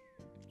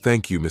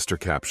 "Thank you, Mr.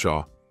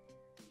 Capshaw.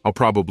 I'll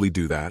probably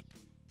do that."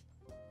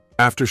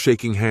 After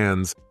shaking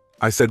hands,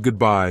 I said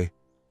goodbye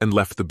and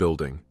left the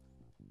building.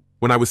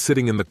 When I was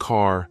sitting in the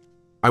car,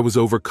 I was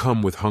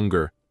overcome with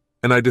hunger,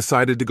 and I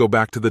decided to go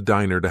back to the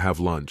diner to have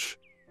lunch.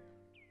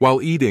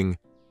 While eating,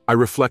 I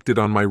reflected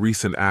on my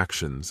recent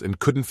actions and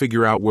couldn't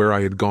figure out where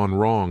I had gone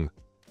wrong.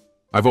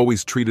 I've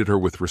always treated her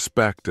with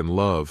respect and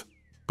love,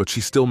 but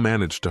she still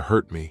managed to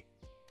hurt me.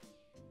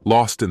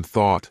 Lost in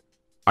thought,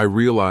 I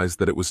realized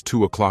that it was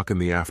 2 o'clock in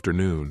the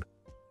afternoon.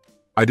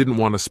 I didn't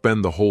want to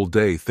spend the whole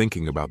day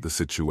thinking about the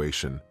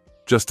situation,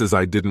 just as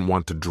I didn't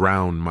want to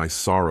drown my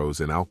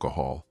sorrows in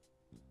alcohol.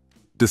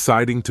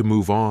 Deciding to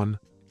move on,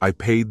 I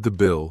paid the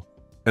bill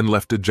and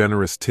left a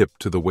generous tip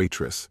to the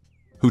waitress,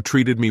 who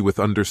treated me with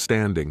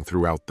understanding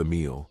throughout the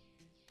meal.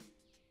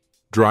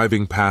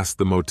 Driving past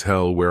the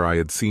motel where I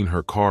had seen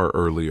her car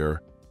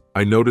earlier,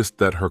 I noticed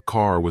that her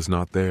car was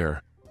not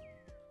there.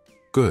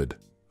 Good,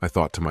 I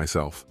thought to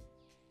myself.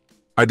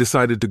 I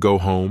decided to go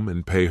home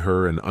and pay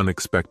her an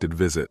unexpected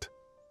visit.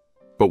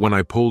 But when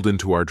I pulled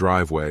into our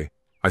driveway,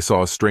 I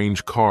saw a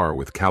strange car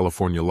with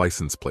California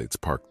license plates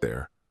parked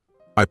there.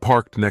 I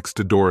parked next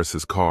to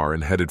Doris's car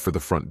and headed for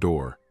the front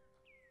door.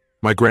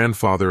 My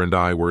grandfather and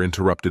I were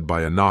interrupted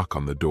by a knock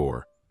on the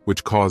door,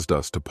 which caused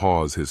us to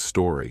pause his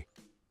story.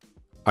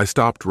 I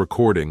stopped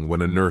recording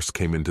when a nurse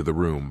came into the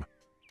room.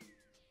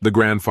 The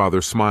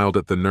grandfather smiled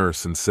at the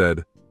nurse and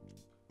said,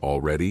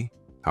 "Already?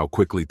 How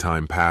quickly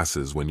time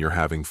passes when you're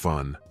having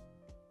fun."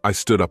 I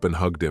stood up and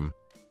hugged him.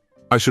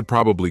 "I should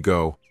probably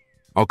go.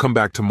 I'll come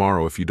back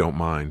tomorrow if you don't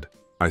mind,"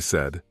 I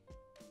said.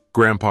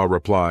 Grandpa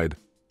replied,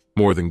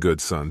 "More than good,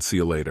 son. See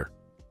you later."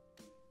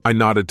 I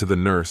nodded to the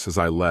nurse as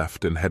I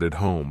left and headed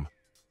home.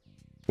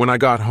 When I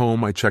got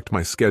home, I checked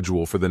my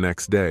schedule for the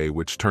next day,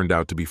 which turned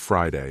out to be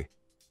Friday.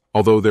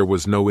 Although there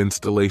was no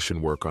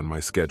installation work on my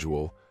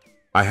schedule,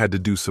 I had to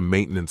do some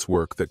maintenance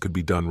work that could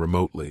be done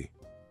remotely.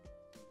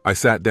 I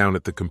sat down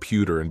at the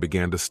computer and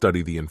began to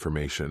study the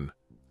information.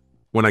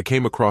 When I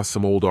came across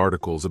some old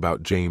articles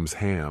about James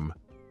Ham,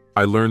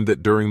 I learned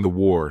that during the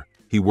war,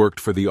 he worked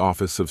for the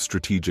Office of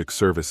Strategic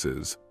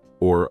Services,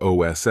 or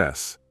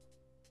OSS.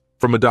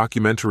 From a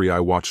documentary I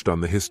watched on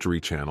the History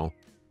Channel,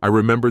 I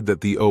remembered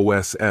that the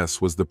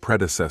OSS was the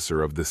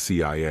predecessor of the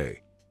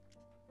CIA.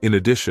 In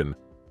addition,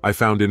 I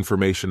found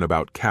information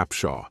about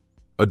Capshaw,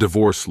 a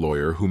divorce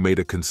lawyer who made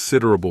a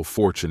considerable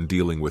fortune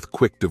dealing with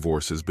quick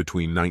divorces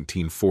between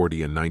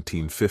 1940 and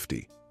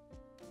 1950.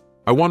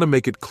 I want to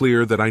make it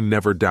clear that I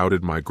never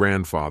doubted my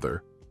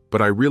grandfather,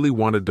 but I really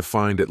wanted to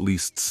find at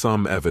least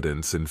some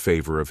evidence in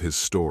favor of his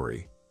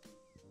story.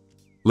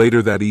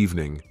 Later that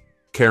evening,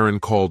 Karen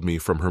called me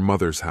from her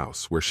mother's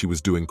house where she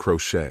was doing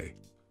crochet.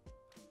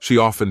 She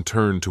often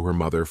turned to her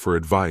mother for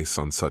advice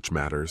on such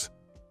matters.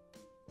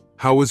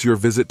 "How was your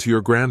visit to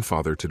your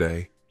grandfather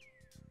today?"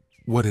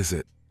 "What is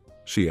it?"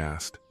 she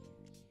asked.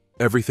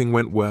 "Everything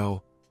went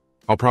well.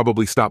 I'll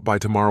probably stop by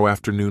tomorrow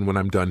afternoon when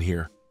I'm done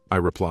here," I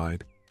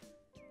replied.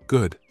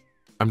 "Good.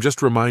 I'm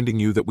just reminding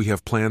you that we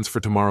have plans for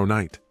tomorrow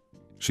night,"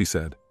 she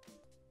said.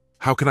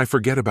 "How can I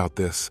forget about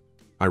this?"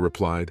 I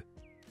replied.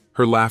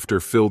 Her laughter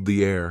filled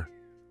the air.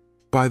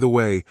 "By the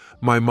way,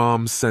 my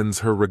mom sends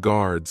her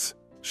regards,"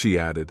 she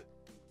added.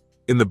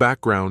 In the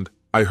background,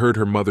 I heard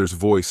her mother's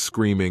voice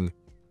screaming,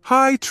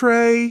 "Hi,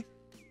 Trey!"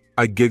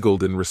 I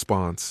giggled in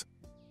response.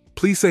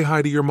 "Please say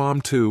hi to your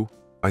mom too,"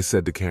 I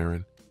said to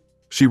Karen.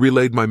 She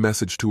relayed my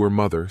message to her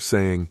mother,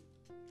 saying,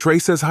 "Trey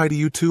says hi to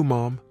you too,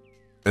 Mom,"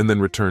 and then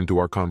returned to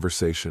our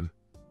conversation.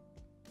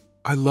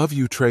 "I love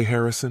you, Trey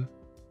Harrison,"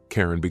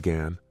 Karen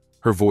began,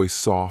 her voice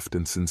soft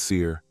and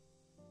sincere.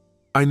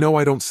 "I know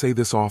I don't say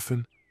this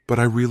often, but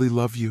I really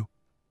love you."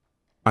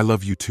 "I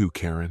love you too,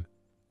 Karen,"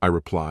 I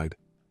replied,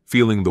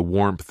 feeling the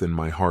warmth in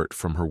my heart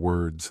from her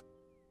words.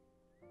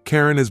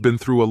 Karen has been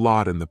through a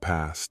lot in the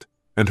past,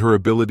 and her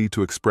ability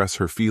to express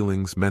her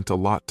feelings meant a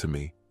lot to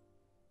me.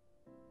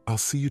 "I'll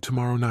see you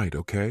tomorrow night,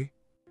 okay?"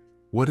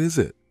 "What is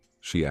it?"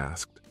 she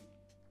asked.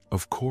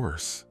 "Of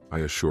course," I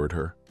assured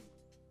her.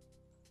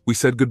 We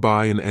said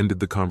goodbye and ended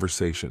the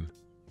conversation.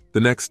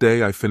 The next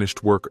day, I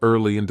finished work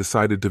early and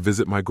decided to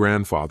visit my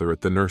grandfather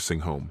at the nursing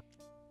home.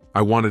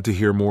 I wanted to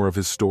hear more of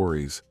his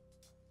stories.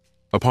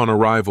 Upon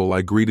arrival,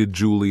 I greeted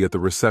Julie at the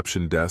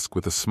reception desk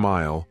with a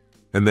smile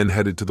and then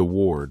headed to the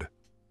ward.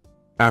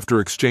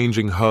 After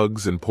exchanging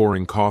hugs and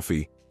pouring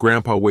coffee,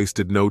 Grandpa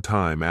wasted no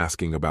time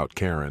asking about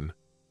Karen.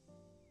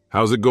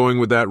 "How's it going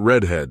with that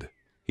redhead?"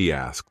 he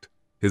asked,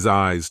 his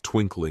eyes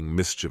twinkling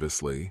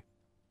mischievously.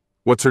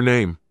 "What's her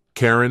name?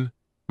 Karen?"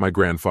 my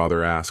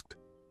grandfather asked.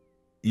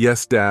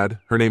 "Yes, Dad,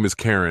 her name is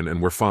Karen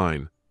and we're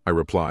fine," I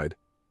replied.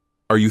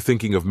 "Are you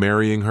thinking of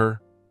marrying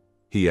her?"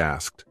 he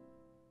asked.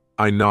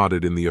 I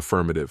nodded in the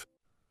affirmative.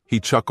 He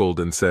chuckled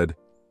and said,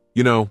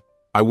 "You know,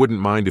 I wouldn't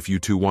mind if you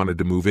two wanted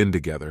to move in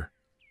together."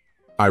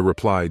 I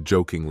replied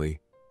jokingly,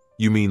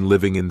 "You mean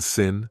living in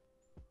sin?"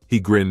 He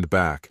grinned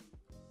back.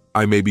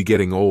 "I may be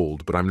getting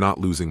old, but I'm not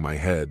losing my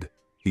head,"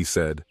 he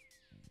said.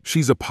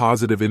 "She's a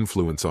positive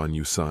influence on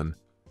you, son.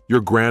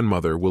 Your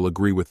grandmother will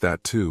agree with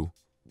that too."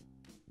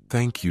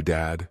 "Thank you,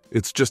 Dad.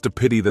 It's just a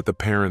pity that the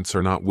parents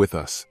are not with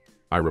us,"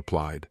 I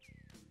replied.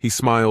 He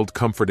smiled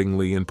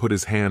comfortingly and put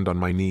his hand on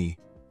my knee.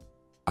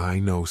 "I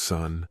know,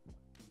 son.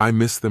 I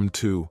miss them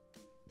too.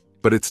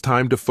 But it's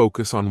time to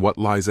focus on what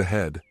lies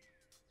ahead.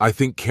 I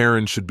think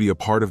Karen should be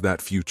a part of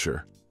that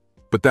future.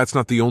 But that's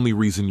not the only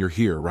reason you're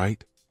here,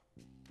 right?"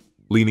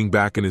 Leaning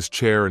back in his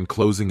chair and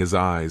closing his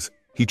eyes,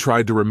 he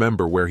tried to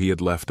remember where he had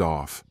left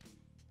off.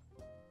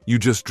 "You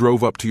just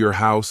drove up to your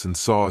house and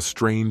saw a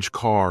strange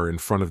car in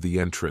front of the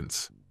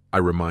entrance," I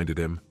reminded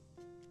him.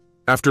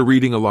 After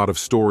reading a lot of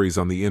stories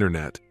on the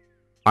internet,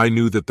 I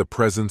knew that the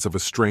presence of a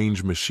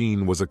strange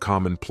machine was a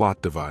common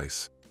plot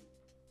device.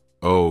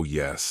 "Oh,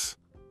 yes,"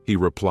 he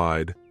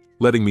replied,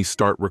 letting me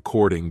start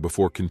recording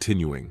before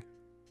continuing.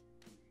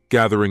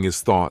 Gathering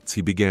his thoughts,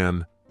 he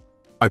began,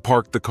 "I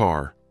parked the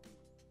car,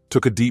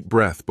 took a deep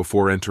breath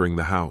before entering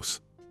the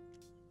house.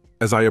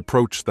 As I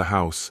approached the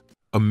house,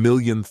 a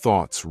million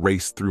thoughts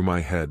raced through my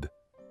head.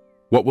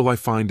 What will I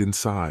find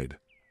inside?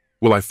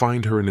 Will I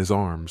find her in his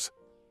arms?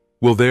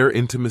 Will their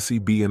intimacy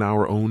be in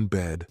our own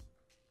bed?"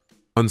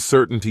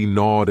 Uncertainty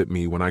gnawed at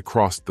me when I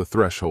crossed the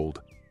threshold.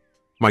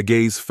 My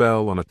gaze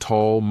fell on a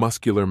tall,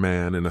 muscular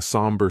man in a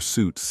somber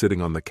suit sitting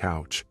on the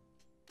couch.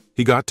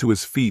 He got to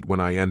his feet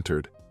when I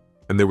entered,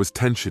 and there was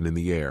tension in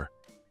the air.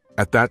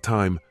 At that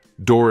time,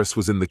 Doris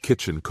was in the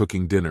kitchen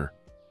cooking dinner.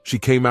 She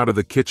came out of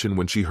the kitchen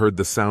when she heard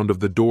the sound of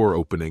the door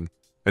opening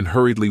and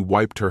hurriedly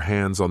wiped her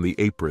hands on the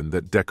apron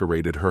that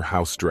decorated her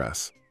house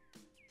dress.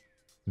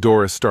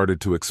 Doris started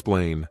to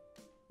explain,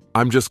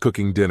 "I'm just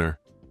cooking dinner.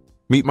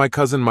 Meet my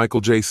cousin Michael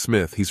J.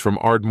 Smith. He's from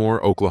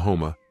Ardmore,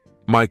 Oklahoma.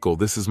 Michael,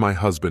 this is my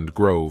husband,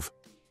 Grove."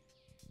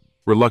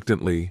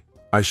 Reluctantly,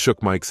 I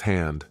shook Mike's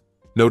hand,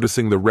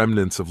 noticing the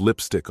remnants of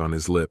lipstick on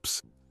his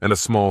lips and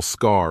a small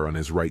scar on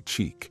his right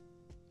cheek.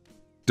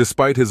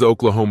 Despite his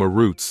Oklahoma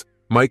roots,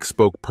 Mike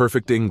spoke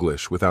perfect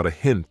English without a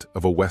hint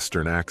of a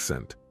Western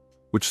accent,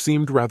 which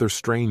seemed rather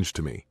strange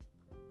to me.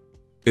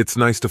 "It's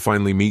nice to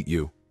finally meet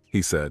you,"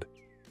 he said.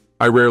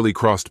 "I rarely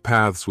crossed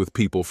paths with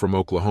people from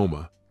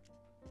Oklahoma."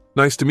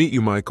 "Nice to meet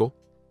you, Michael,"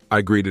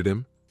 I greeted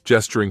him,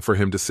 gesturing for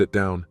him to sit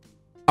down.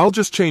 "I'll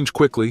just change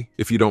quickly,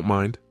 if you don't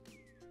mind."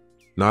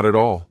 "Not at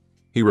all,"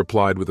 he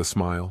replied with a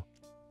smile.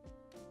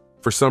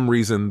 For some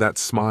reason, that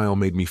smile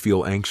made me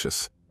feel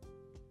anxious.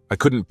 I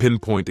couldn't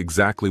pinpoint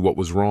exactly what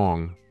was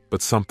wrong,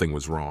 but something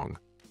was wrong.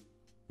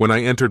 When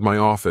I entered my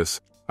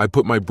office, I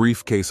put my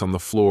briefcase on the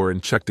floor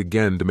and checked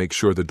again to make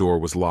sure the door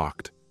was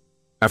locked.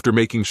 After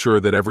making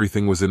sure that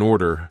everything was in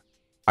order,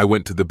 I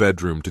went to the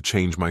bedroom to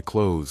change my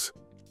clothes.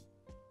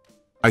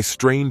 I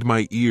strained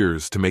my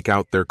ears to make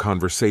out their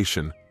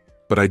conversation,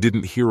 but I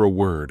didn't hear a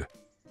word.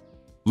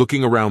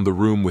 Looking around the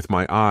room with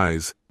my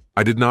eyes,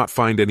 I did not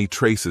find any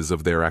traces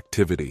of their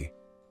activity.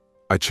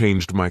 I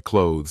changed my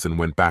clothes and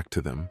went back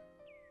to them.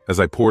 As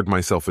I poured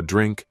myself a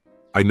drink,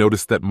 I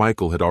noticed that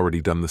Michael had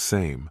already done the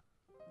same.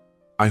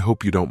 "I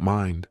hope you don't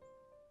mind."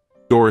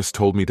 "Doris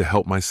told me to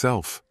help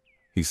myself,"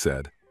 he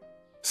said.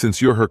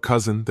 "Since you're her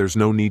cousin, there's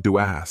no need to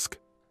ask."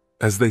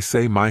 "As they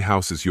say, my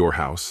house is your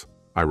house,"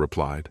 I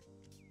replied.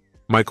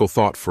 Michael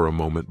thought for a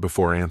moment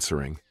before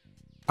answering.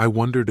 I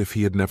wondered if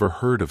he had never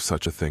heard of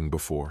such a thing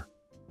before.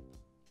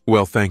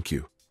 "Well, thank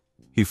you,"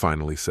 he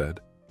finally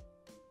said.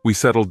 We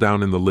settled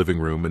down in the living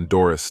room and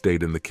Doris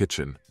stayed in the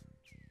kitchen.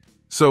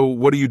 "So,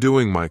 what are you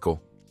doing, Michael?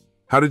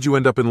 How did you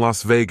end up in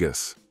Las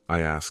Vegas?"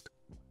 I asked.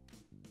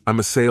 "I'm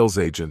a sales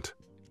agent.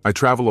 I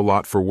travel a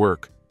lot for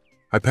work.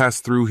 I pass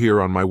through here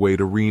on my way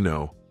to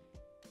Reno.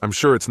 I'm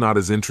sure it's not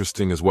as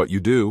interesting as what you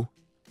do,"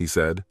 he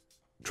said,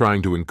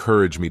 trying to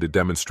encourage me to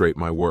demonstrate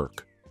my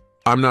work.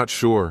 "I'm not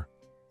sure.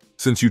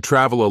 Since you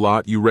travel a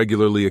lot, you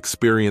regularly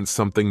experience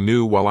something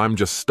new while I'm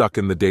just stuck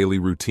in the daily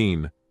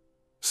routine.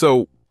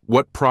 So,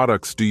 what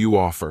products do you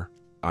offer?"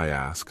 I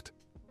asked.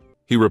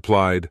 He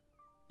replied,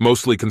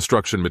 "Mostly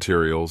construction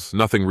materials,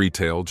 nothing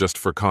retail, just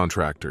for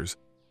contractors.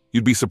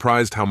 You'd be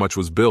surprised how much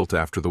was built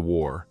after the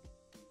war."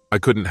 I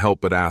couldn't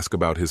help but ask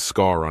about his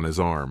scar on his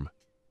arm.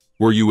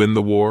 "Were you in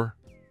the war?"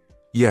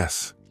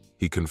 "Yes,"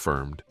 he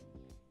confirmed.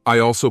 "I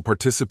also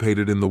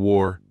participated in the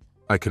war,"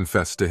 I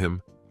confessed to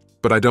him,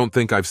 "but I don't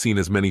think I've seen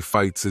as many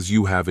fights as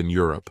you have in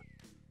Europe."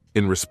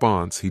 In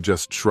response, he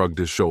just shrugged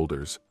his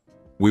shoulders.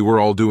 "We were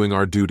all doing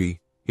our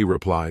duty," he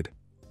replied.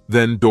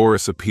 Then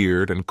Doris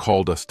appeared and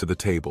called us to the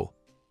table.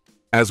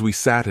 As we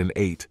sat and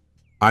ate,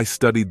 I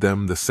studied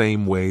them the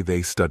same way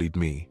they studied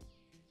me.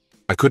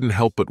 I couldn't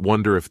help but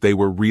wonder if they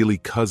were really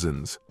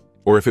cousins,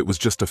 or if it was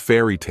just a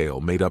fairy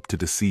tale made up to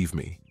deceive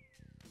me.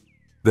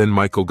 Then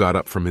Michael got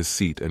up from his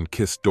seat and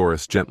kissed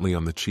Doris gently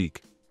on the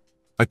cheek.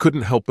 I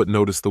couldn't help but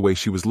notice the way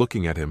she was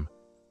looking at him,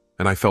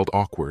 and I felt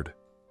awkward.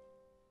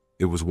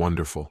 "It was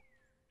wonderful.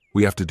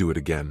 We have to do it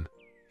again,"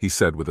 he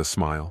said with a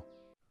smile.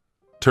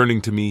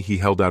 Turning to me, he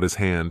held out his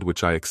hand,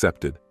 which I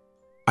accepted.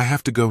 "I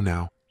have to go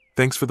now.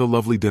 Thanks for the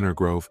lovely dinner,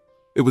 Grove.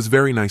 It was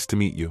very nice to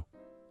meet you."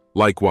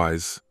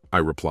 "Likewise," I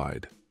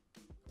replied.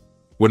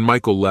 When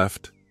Michael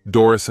left,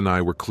 Doris and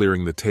I were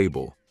clearing the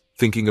table,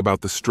 thinking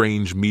about the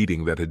strange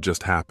meeting that had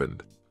just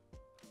happened.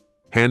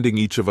 Handing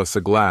each of us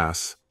a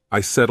glass,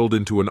 I settled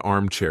into an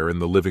armchair in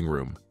the living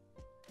room.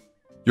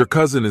 "Your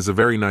cousin is a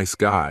very nice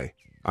guy,"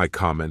 I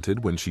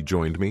commented when she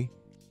joined me.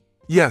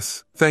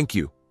 "Yes, thank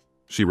you,"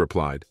 she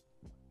replied.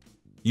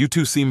 "You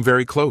two seem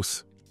very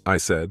close," I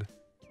said.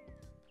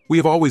 "We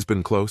have always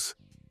been close.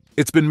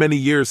 It's been many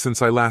years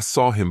since I last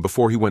saw him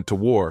before he went to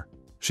war,"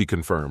 she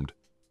confirmed.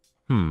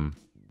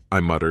 I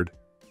muttered.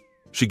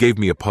 She gave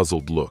me a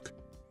puzzled look.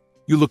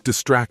 "You look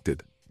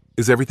distracted.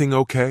 Is everything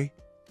okay?"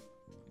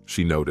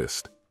 She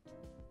noticed.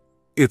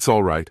 "It's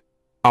all right.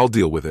 I'll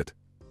deal with it,"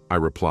 I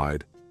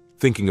replied,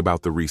 thinking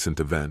about the recent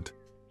event.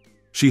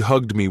 She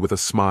hugged me with a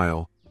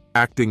smile,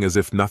 acting as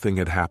if nothing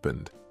had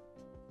happened.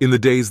 In the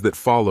days that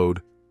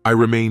followed, I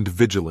remained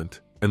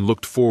vigilant and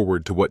looked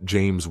forward to what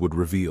James would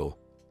reveal.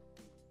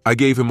 I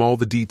gave him all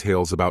the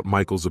details about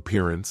Michael's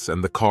appearance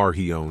and the car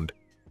he owned,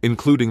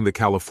 including the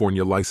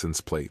California license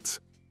plates.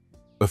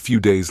 A few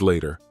days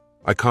later,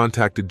 I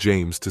contacted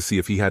James to see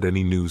if he had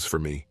any news for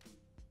me.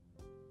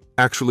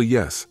 "Actually,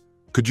 yes.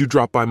 Could you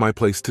drop by my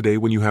place today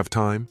when you have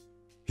time?"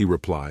 he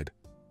replied.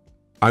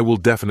 "I will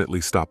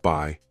definitely stop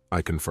by,"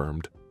 I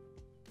confirmed.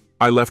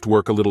 I left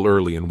work a little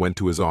early and went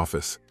to his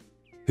office.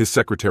 His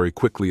secretary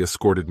quickly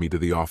escorted me to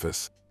the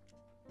office.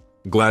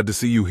 "Glad to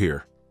see you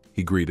here,"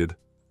 he greeted,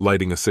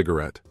 lighting a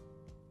cigarette.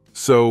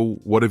 "So,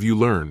 what have you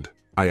learned?"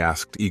 I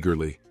asked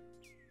eagerly.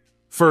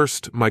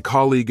 "First, my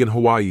colleague in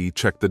Hawaii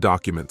checked the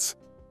documents.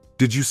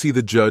 Did you see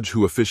the judge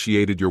who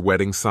officiated your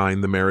wedding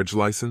sign the marriage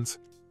license?"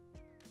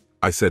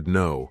 I said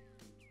no,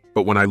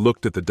 but when I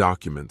looked at the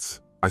documents,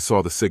 I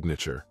saw the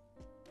signature.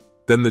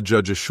 Then the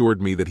judge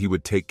assured me that he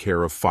would take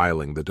care of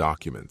filing the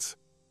documents.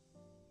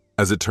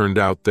 As it turned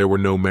out, there were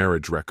no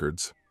marriage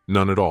records,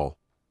 none at all.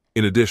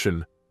 In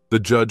addition,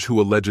 the judge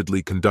who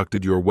allegedly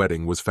conducted your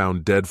wedding was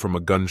found dead from a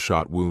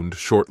gunshot wound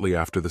shortly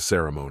after the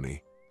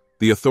ceremony.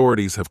 "The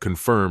authorities have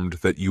confirmed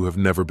that you have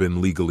never been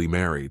legally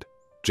married,"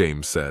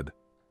 James said.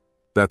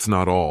 "That's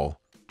not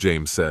all,"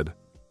 James said.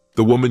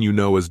 "The woman you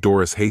know as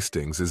Doris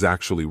Hastings is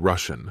actually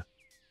Russian."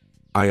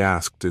 I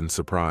asked in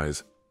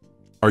surprise,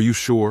 "Are you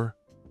sure?"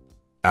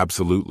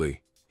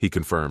 "Absolutely," he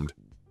confirmed.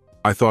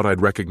 "I thought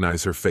I'd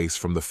recognize her face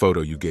from the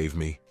photo you gave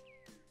me.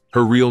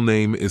 Her real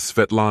name is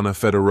Svetlana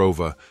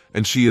Fedorova,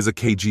 and she is a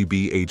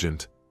KGB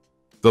agent.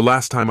 The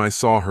last time I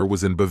saw her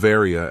was in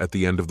Bavaria at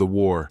the end of the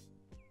war.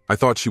 I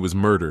thought she was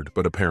murdered,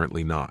 but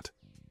apparently not."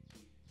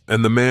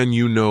 And the man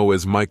you know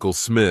as Michael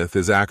Smith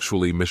is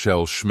actually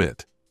Michel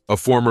Schmidt, a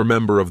former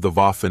member of the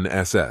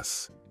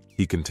Waffen-SS,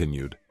 he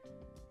continued.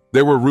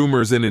 There were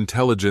rumors in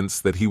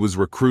intelligence that he was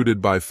recruited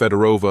by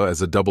Fedorova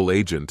as a double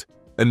agent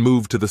and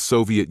moved to the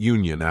Soviet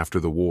Union after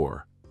the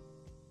war.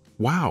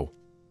 Wow,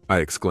 I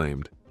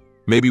exclaimed.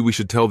 Maybe we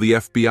should tell the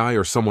FBI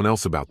or someone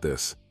else about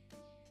this.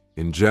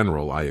 In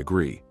general, I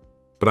agree,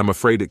 but I'm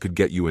afraid it could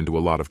get you into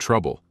a lot of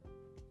trouble.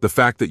 The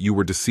fact that you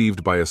were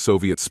deceived by a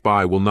Soviet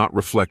spy will not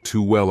reflect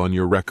too well on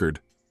your record,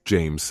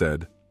 James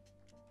said.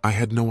 I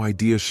had no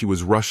idea she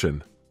was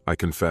Russian, I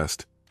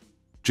confessed.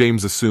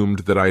 James assumed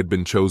that I had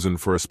been chosen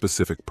for a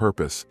specific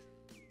purpose.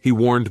 He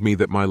warned me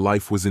that my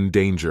life was in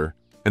danger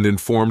and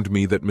informed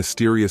me that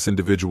mysterious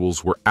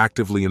individuals were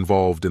actively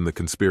involved in the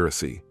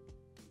conspiracy.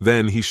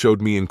 Then he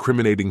showed me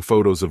incriminating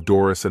photos of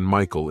Doris and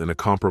Michael in a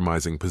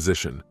compromising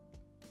position.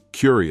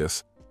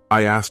 Curious,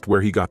 I asked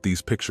where he got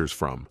these pictures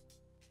from.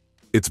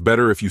 It's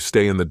better if you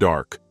stay in the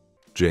dark,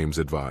 James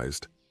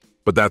advised.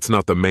 But that's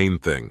not the main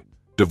thing.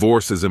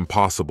 Divorce is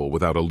impossible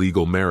without a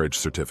legal marriage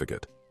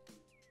certificate.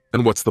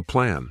 And what's the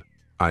plan?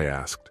 I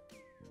asked.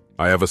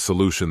 I have a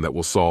solution that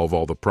will solve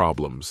all the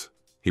problems,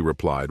 he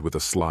replied with a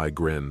sly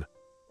grin.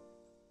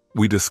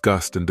 We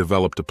discussed and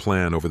developed a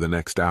plan over the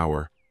next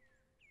hour.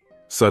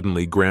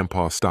 Suddenly,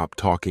 Grandpa stopped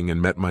talking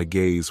and met my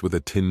gaze with a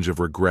tinge of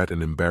regret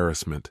and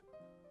embarrassment.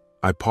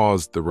 I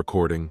paused the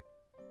recording.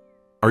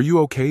 Are you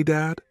okay,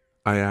 Dad?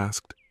 I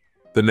asked.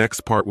 The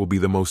next part will be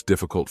the most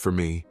difficult for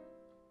me.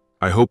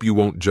 I hope you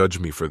won't judge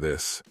me for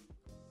this,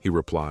 he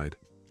replied.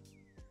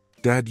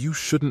 Dad, you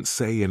shouldn't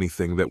say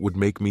anything that would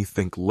make me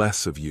think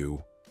less of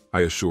you,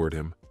 I assured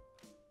him.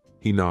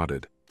 He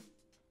nodded.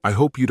 I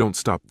hope you don't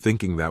stop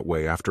thinking that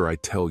way after I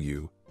tell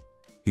you,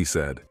 he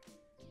said.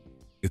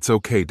 It's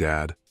okay,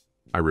 Dad,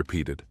 I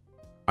repeated.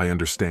 I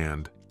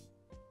understand.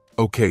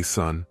 Okay,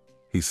 son,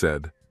 he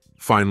said,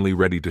 finally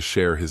ready to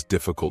share his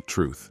difficult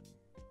truth.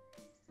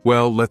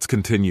 Well, let's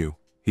continue,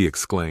 he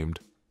exclaimed.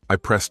 I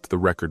pressed the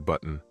record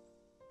button.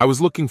 I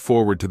was looking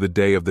forward to the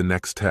day of the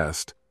next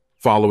test,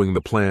 following the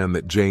plan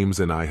that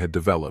James and I had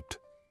developed.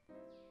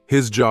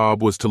 His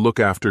job was to look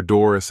after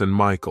Doris and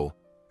Michael,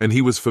 and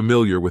he was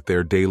familiar with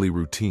their daily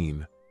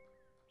routine.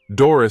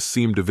 Doris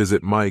seemed to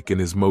visit Mike in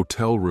his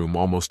motel room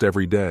almost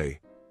every day.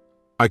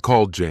 I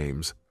called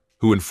James,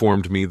 who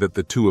informed me that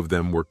the two of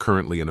them were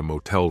currently in a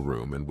motel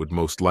room and would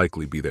most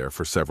likely be there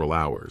for several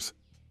hours.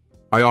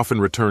 I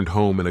often returned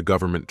home in a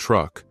government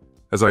truck,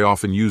 as I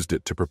often used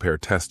it to prepare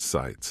test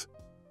sites.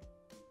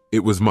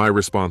 It was my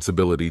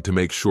responsibility to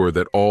make sure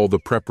that all the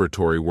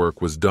preparatory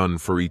work was done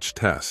for each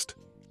test.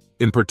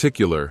 In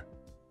particular,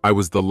 I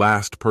was the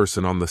last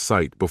person on the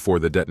site before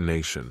the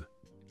detonation.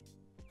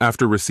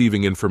 After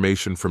receiving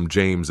information from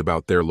James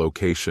about their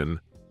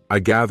location, I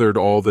gathered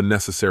all the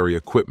necessary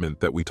equipment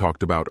that we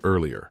talked about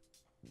earlier.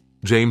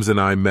 James and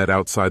I met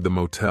outside the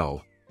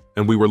motel,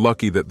 and we were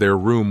lucky that their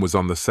room was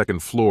on the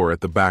second floor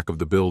at the back of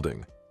the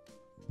building.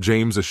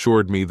 James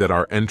assured me that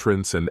our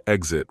entrance and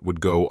exit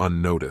would go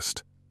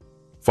unnoticed.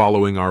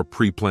 Following our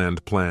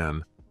pre-planned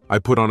plan, I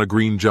put on a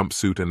green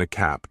jumpsuit and a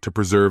cap to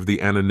preserve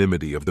the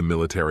anonymity of the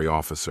military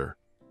officer.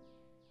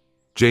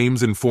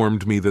 James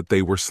informed me that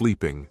they were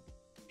sleeping.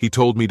 He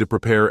told me to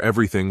prepare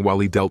everything while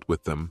he dealt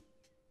with them.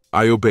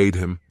 I obeyed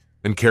him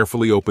and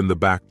carefully opened the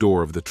back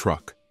door of the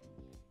truck.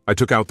 I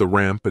took out the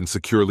ramp and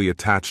securely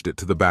attached it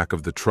to the back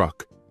of the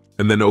truck,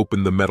 and then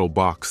opened the metal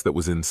box that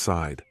was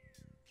inside.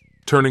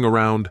 Turning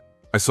around,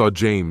 I saw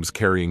James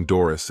carrying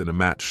Doris in a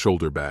matched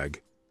shoulder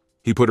bag.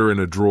 He put her in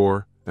a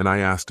drawer, and I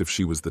asked if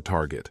she was the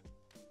target.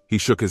 He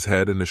shook his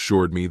head and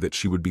assured me that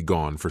she would be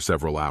gone for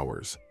several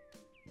hours.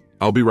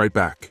 I'll be right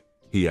back,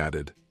 he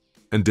added,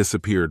 and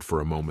disappeared for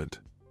a moment.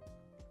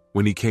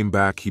 When he came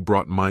back, he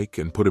brought Mike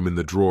and put him in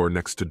the drawer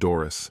next to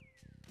Doris.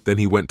 Then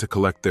he went to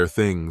collect their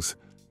things,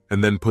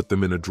 and then put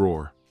them in a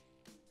drawer.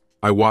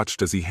 I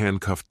watched as he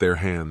handcuffed their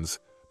hands,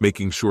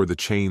 making sure the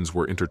chains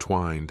were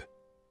intertwined.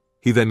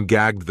 He then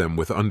gagged them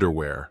with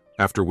underwear,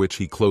 after which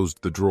he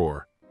closed the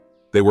drawer.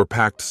 They were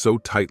packed so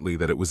tightly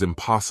that it was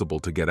impossible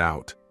to get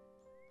out.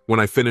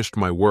 When I finished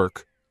my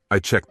work, I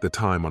checked the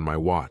time on my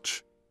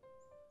watch.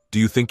 Do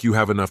you think you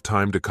have enough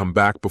time to come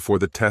back before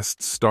the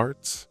test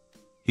starts?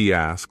 He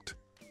asked.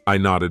 I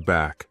nodded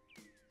back.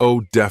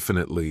 Oh,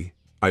 definitely,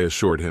 I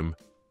assured him.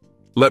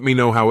 Let me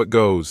know how it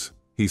goes,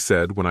 he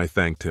said when I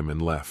thanked him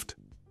and left.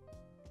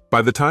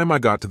 By the time I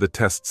got to the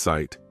test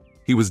site,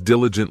 he was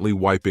diligently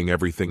wiping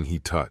everything he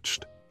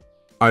touched.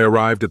 I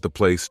arrived at the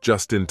place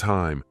just in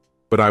time,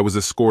 but I was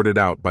escorted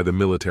out by the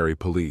military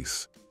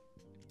police.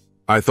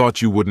 I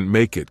thought you wouldn't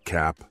make it,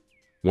 Cap,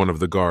 one of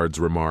the guards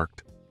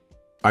remarked.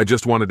 I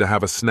just wanted to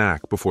have a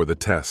snack before the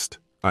test,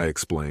 I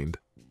explained.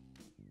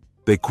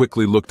 They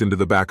quickly looked into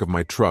the back of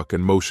my truck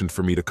and motioned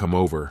for me to come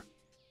over.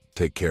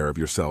 Take care of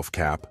yourself,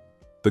 Cap,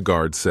 the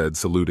guard said,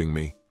 saluting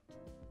me.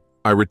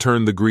 I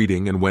returned the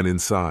greeting and went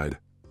inside.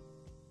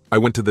 I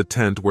went to the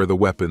tent where the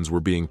weapons were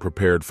being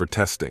prepared for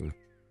testing.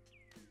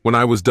 When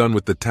I was done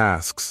with the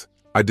tasks,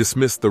 I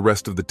dismissed the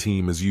rest of the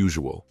team as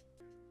usual.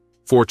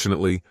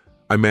 Fortunately,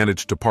 I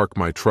managed to park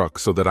my truck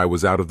so that I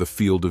was out of the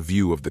field of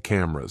view of the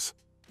cameras.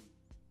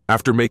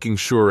 After making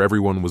sure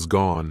everyone was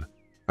gone,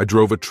 I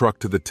drove a truck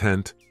to the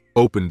tent,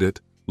 opened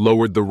it,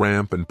 lowered the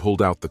ramp, and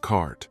pulled out the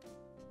cart.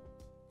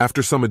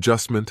 After some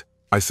adjustment,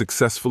 I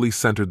successfully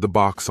centered the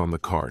box on the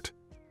cart.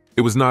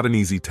 It was not an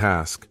easy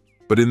task,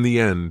 but in the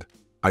end,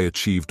 I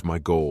achieved my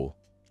goal.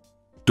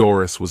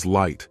 Doris was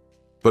light,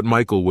 but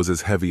Michael was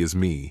as heavy as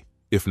me,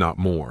 if not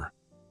more.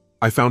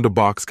 I found a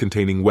box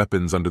containing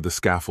weapons under the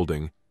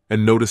scaffolding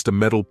and noticed a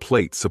metal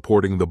plate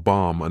supporting the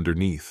bomb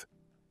underneath.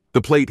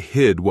 The plate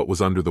hid what was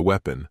under the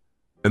weapon,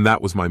 and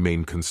that was my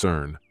main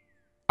concern.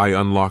 I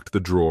unlocked the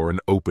drawer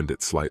and opened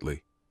it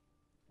slightly.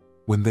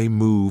 When they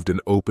moved and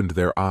opened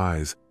their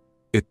eyes,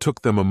 it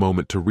took them a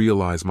moment to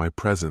realize my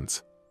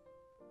presence.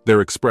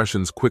 Their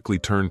expressions quickly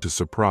turned to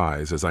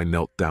surprise as I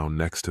knelt down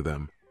next to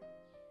them.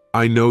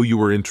 "I know you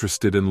were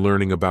interested in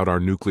learning about our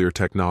nuclear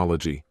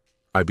technology,"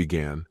 I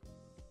began.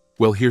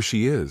 "Well, here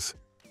she is.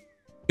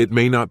 It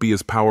may not be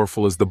as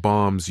powerful as the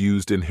bombs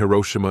used in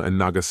Hiroshima and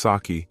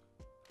Nagasaki,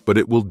 but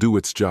it will do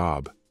its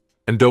job.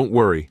 And don't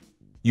worry,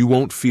 you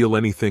won't feel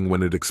anything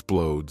when it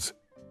explodes.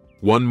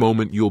 One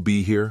moment you'll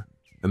be here,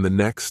 and the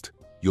next,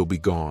 you'll be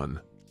gone."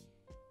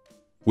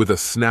 With a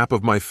snap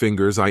of my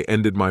fingers, I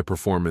ended my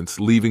performance,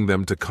 leaving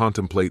them to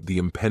contemplate the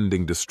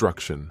impending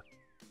destruction.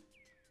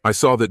 I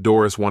saw that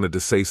Doris wanted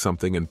to say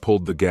something and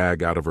pulled the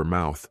gag out of her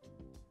mouth.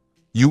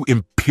 "You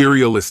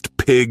imperialist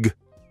pig!"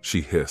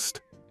 she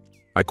hissed.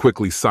 I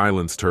quickly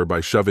silenced her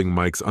by shoving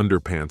Mike's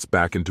underpants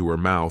back into her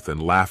mouth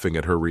and laughing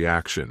at her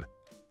reaction.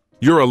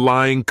 "You're a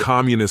lying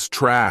communist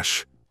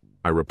trash,"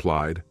 I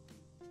replied.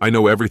 "I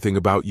know everything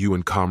about you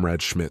and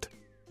Comrade Schmidt.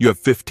 You have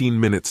 15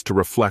 minutes to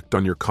reflect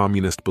on your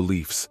communist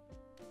beliefs.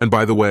 And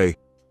by the way,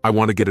 I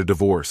want to get a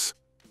divorce.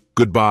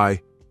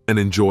 Goodbye, and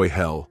enjoy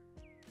hell."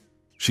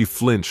 She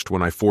flinched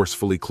when I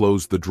forcefully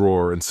closed the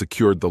drawer and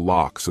secured the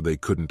lock so they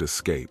couldn't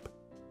escape.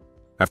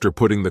 After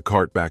putting the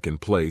cart back in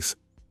place,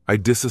 I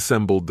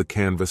disassembled the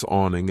canvas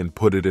awning and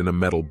put it in a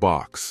metal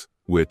box,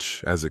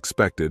 which, as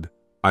expected,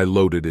 I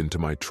loaded into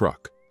my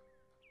truck.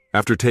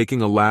 After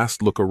taking a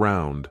last look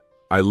around,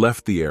 I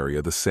left the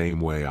area the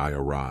same way I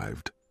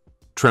arrived.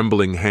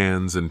 Trembling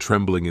hands and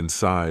trembling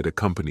inside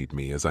accompanied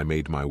me as I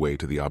made my way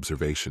to the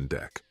observation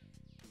deck.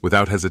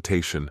 Without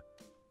hesitation,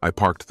 I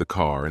parked the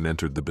car and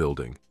entered the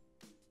building.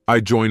 I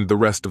joined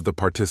the rest of the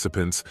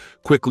participants,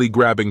 quickly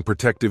grabbing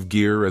protective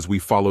gear as we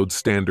followed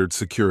standard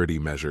security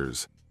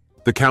measures.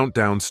 The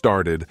countdown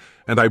started,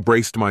 and I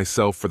braced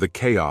myself for the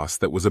chaos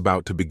that was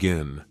about to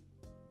begin.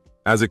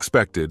 As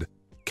expected,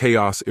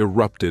 chaos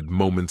erupted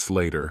moments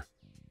later.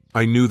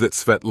 I knew that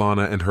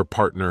Svetlana and her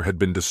partner had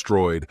been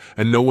destroyed,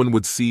 and no one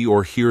would see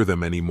or hear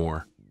them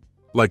anymore.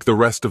 Like the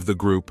rest of the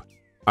group,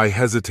 I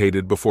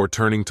hesitated before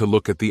turning to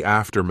look at the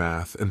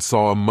aftermath and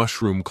saw a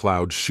mushroom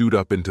cloud shoot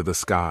up into the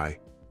sky.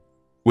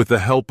 With the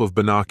help of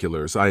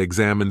binoculars, I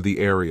examined the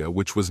area,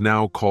 which was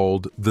now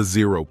called the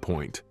 0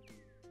 point.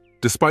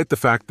 Despite the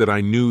fact that I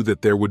knew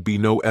that there would be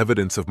no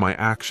evidence of my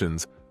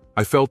actions,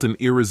 I felt an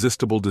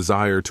irresistible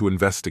desire to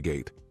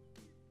investigate.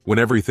 When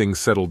everything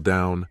settled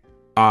down,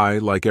 I,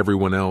 like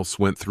everyone else,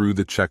 went through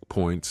the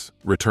checkpoints,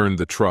 returned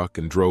the truck,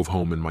 and drove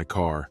home in my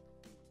car.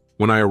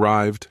 When I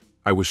arrived,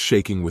 I was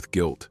shaking with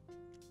guilt.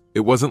 It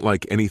wasn't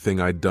like anything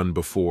I'd done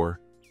before,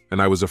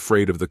 and I was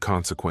afraid of the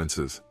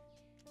consequences.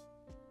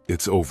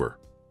 "It's over,"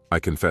 I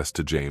confessed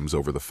to James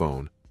over the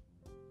phone.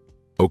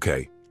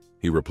 "Okay,"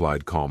 he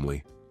replied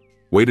calmly.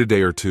 "Wait a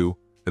day or two,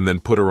 and then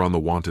put her on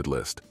the wanted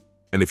list.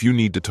 And if you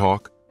need to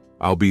talk,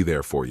 I'll be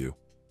there for you."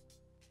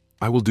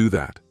 "I will do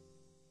that.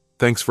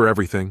 Thanks for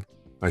everything,"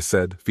 I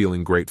said,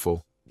 feeling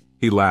grateful.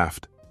 He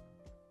laughed.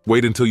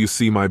 "Wait until you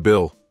see my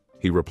bill,"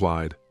 he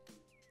replied.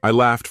 I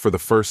laughed for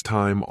the first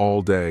time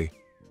all day.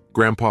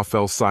 Grandpa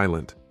fell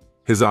silent,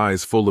 his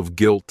eyes full of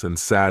guilt and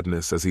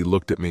sadness as he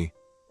looked at me.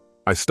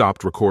 I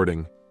stopped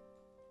recording.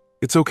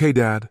 "It's okay,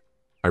 Dad,"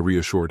 I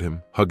reassured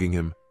him, hugging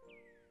him.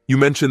 "You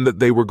mentioned that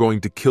they were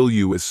going to kill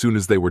you as soon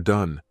as they were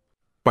done.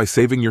 By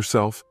saving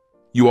yourself,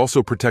 you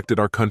also protected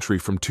our country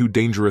from 2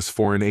 dangerous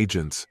foreign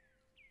agents.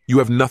 You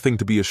have nothing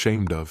to be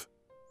ashamed of."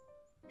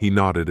 He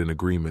nodded in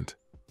agreement.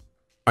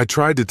 "I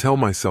tried to tell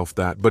myself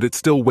that, but it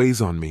still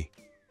weighs on me,"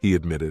 he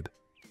admitted.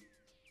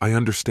 "I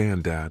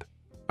understand, Dad,"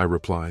 I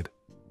replied.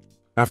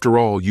 "After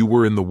all, you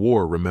were in the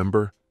war,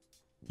 remember?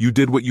 You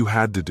did what you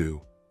had to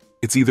do.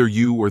 It's either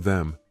you or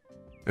them.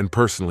 And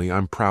personally,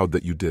 I'm proud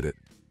that you did it.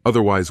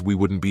 Otherwise, we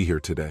wouldn't be here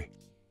today."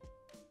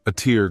 A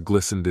tear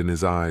glistened in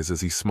his eyes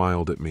as he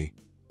smiled at me.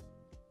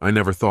 "I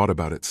never thought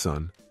about it,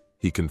 son,"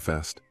 he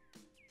confessed.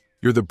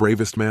 "You're the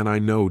bravest man I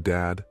know,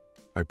 Dad,"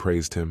 I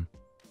praised him.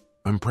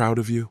 "I'm proud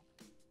of you."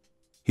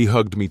 He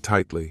hugged me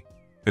tightly,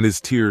 and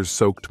his tears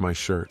soaked my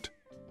shirt.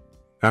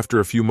 After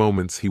a few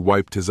moments, he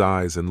wiped his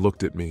eyes and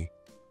looked at me.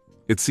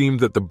 It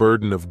seemed that the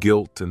burden of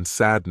guilt and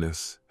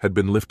sadness had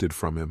been lifted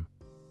from him.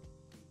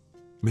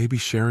 "Maybe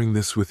sharing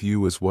this with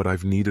you is what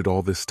I've needed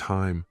all this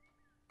time.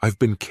 I've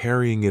been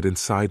carrying it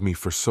inside me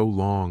for so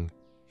long,"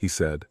 he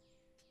said.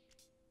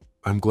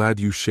 "I'm glad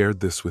you shared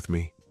this with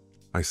me,"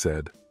 I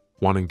said,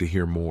 wanting to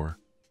hear more.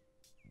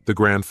 The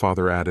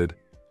grandfather added,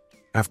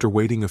 "After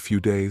waiting a few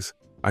days,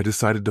 I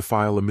decided to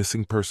file a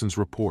missing persons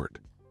report.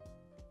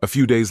 A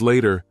few days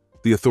later,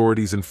 the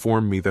authorities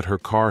informed me that her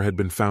car had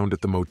been found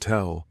at the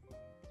motel,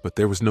 but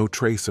there was no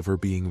trace of her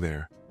being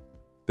there.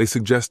 They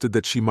suggested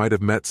that she might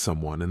have met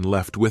someone and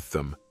left with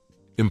them,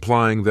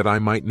 implying that I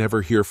might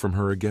never hear from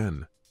her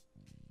again."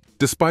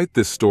 Despite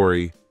this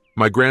story,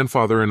 my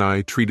grandfather and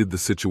I treated the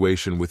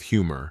situation with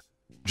humor,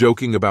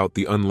 joking about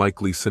the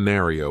unlikely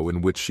scenario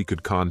in which she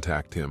could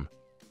contact him.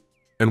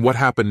 "And what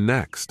happened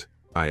next?"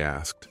 I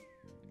asked.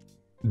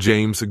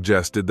 James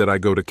suggested that I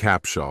go to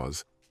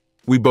Capshaw's.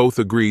 We both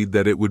agreed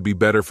that it would be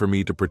better for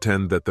me to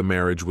pretend that the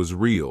marriage was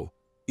real,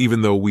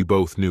 even though we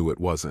both knew it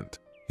wasn't,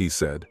 he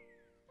said.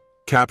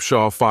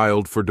 Capshaw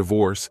filed for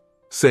divorce,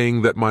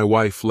 saying that my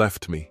wife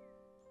left me.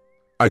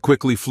 I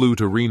quickly flew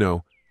to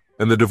Reno,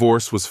 and the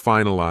divorce was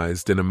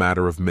finalized in a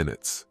matter of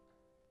minutes.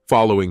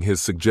 Following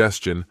his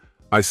suggestion,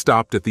 I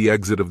stopped at the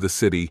exit of the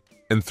city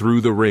and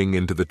threw the ring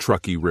into the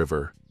Truckee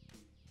River.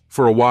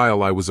 For a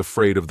while I was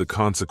afraid of the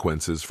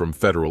consequences from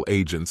federal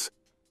agents,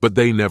 but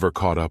they never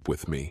caught up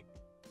with me.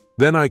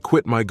 Then I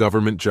quit my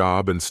government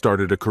job and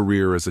started a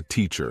career as a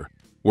teacher,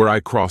 where I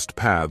crossed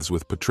paths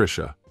with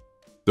Patricia.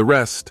 The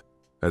rest,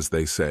 as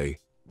they say,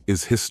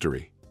 is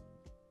history.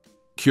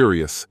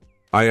 Curious,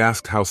 I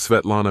asked how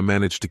Svetlana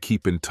managed to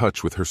keep in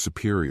touch with her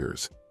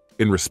superiors.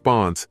 In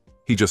response,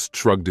 he just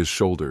shrugged his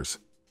shoulders.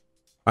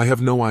 "I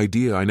have no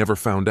idea, I never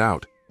found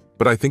out,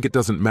 but I think it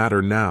doesn't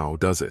matter now,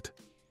 does it?"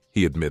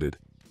 he admitted.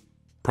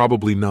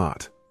 "Probably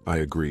not," I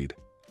agreed.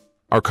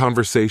 Our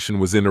conversation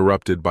was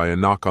interrupted by a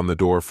knock on the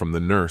door from the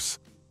nurse,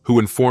 who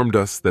informed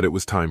us that it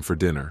was time for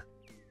dinner.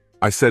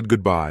 I said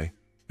goodbye,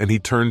 and he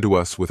turned to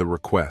us with a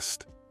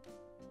request.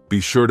 "Be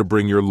sure to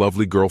bring your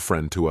lovely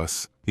girlfriend to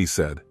us," he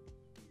said.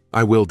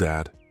 "I will,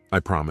 Dad," I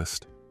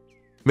promised.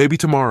 "Maybe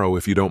tomorrow,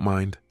 if you don't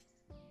mind."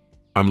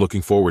 "I'm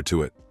looking forward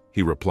to it,"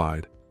 he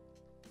replied.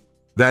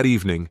 That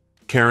evening,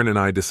 Karen and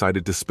I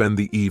decided to spend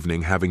the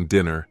evening having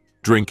dinner,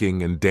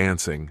 drinking, and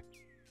dancing.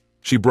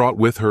 She brought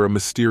with her a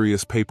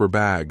mysterious paper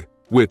bag,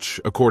 which,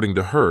 according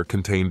to her,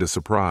 contained a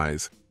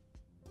surprise.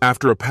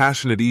 After a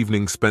passionate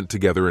evening spent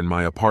together in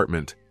my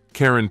apartment,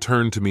 Karen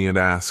turned to me and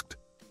asked,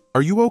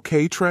 "Are you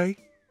okay, Trey?"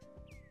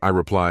 I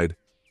replied,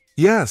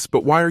 "Yes,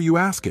 but why are you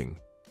asking?"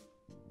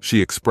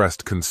 She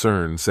expressed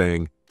concern,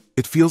 saying,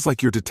 "It feels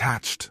like you're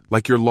detached,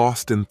 like you're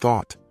lost in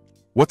thought.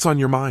 What's on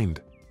your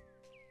mind?"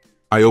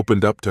 I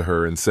opened up to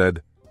her and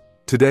said,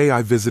 "Today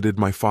I visited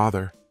my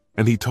father,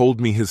 and he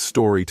told me his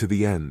story to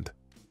the end."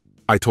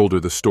 I told her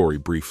the story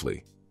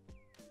briefly.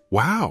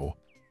 "Wow,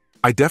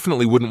 I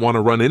definitely wouldn't want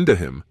to run into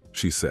him,"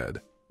 she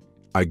said.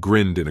 I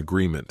grinned in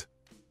agreement.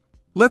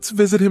 "Let's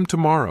visit him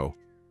tomorrow.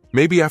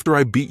 Maybe after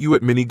I beat you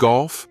at mini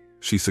golf,"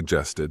 she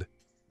suggested.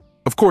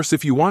 "Of course,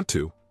 if you want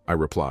to," I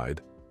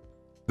replied.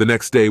 The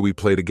next day we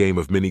played a game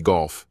of mini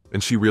golf,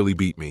 and she really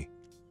beat me.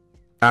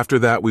 After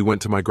that, we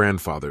went to my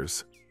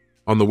grandfather's.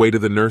 On the way to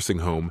the nursing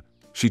home,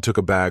 she took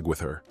a bag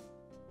with her.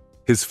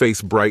 His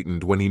face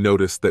brightened when he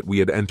noticed that we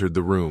had entered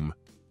the room.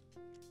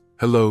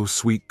 "Hello,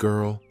 sweet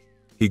girl,"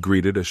 he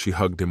greeted as she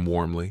hugged him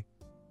warmly.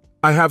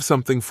 "I have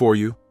something for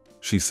you,"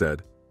 she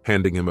said,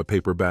 handing him a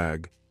paper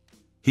bag.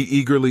 He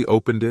eagerly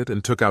opened it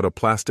and took out a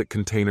plastic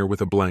container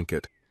with a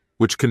blanket,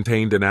 which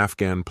contained an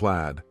Afghan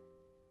plaid.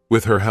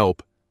 With her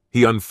help,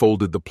 he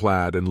unfolded the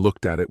plaid and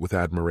looked at it with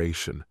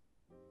admiration.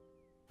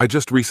 "I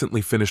just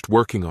recently finished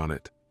working on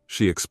it,"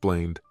 she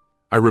explained.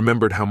 "I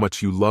remembered how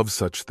much you love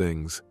such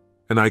things,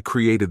 and I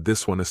created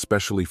this one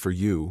especially for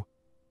you."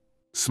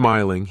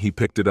 Smiling, he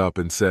picked it up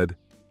and said,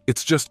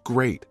 "It's just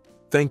great.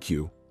 Thank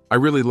you. I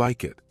really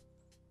like it."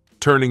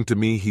 Turning to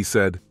me, he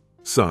said,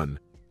 "Son,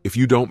 if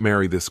you don't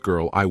marry this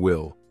girl, I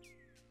will."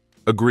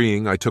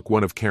 Agreeing, I took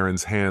one of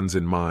Karen's hands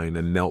in mine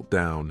and knelt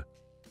down.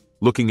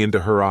 Looking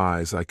into her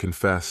eyes, I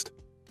confessed,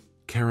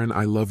 "Karen,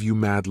 I love you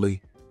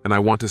madly, and I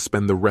want to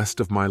spend the rest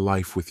of my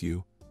life with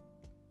you.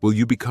 Will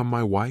you become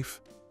my wife?"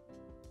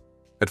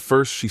 At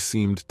first, she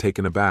seemed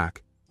taken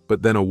aback,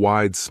 but then a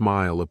wide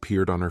smile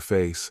appeared on her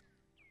face.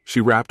 She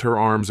wrapped her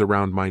arms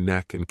around my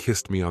neck and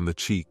kissed me on the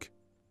cheek.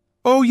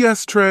 "Oh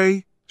yes,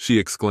 Trey," she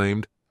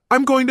exclaimed.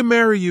 "I'm going to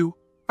marry you.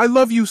 I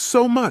love you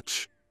so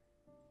much."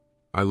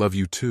 "I love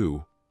you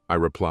too," I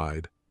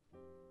replied.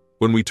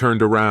 When we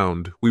turned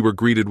around, we were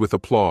greeted with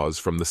applause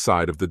from the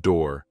side of the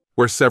door,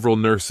 where several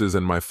nurses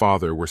and my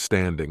father were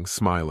standing,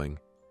 smiling.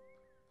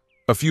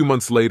 A few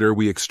months later,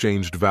 we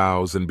exchanged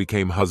vows and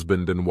became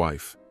husband and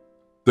wife.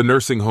 The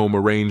nursing home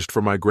arranged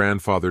for my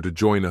grandfather to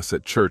join us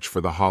at church for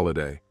the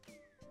holiday.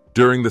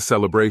 During the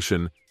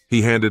celebration,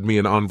 he handed me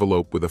an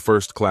envelope with a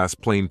first-class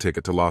plane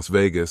ticket to Las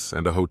Vegas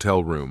and a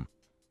hotel room.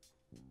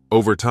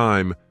 Over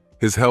time,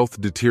 his health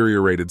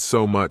deteriorated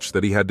so much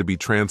that he had to be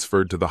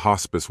transferred to the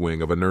hospice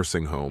wing of a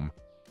nursing home.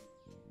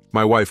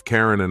 My wife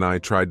Karen and I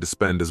tried to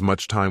spend as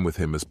much time with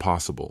him as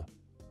possible.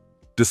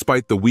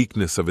 Despite the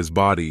weakness of his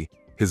body,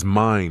 his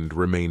mind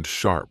remained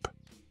sharp.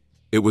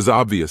 It was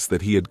obvious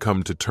that he had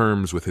come to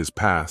terms with his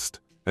past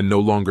and no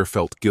longer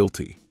felt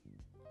guilty.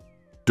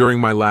 During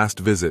my last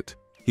visit,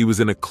 he was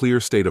in a clear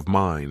state of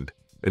mind,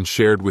 and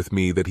shared with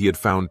me that he had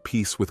found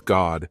peace with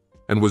God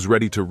and was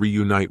ready to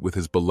reunite with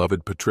his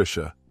beloved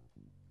Patricia.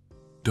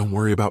 "Don't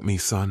worry about me,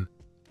 son,"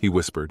 he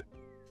whispered.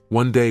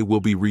 "One day we'll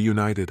be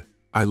reunited.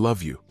 I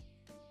love you."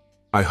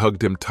 I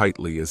hugged him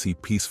tightly as he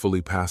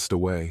peacefully passed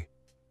away.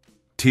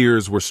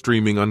 Tears were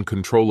streaming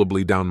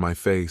uncontrollably down my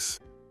face.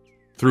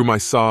 Through my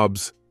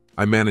sobs,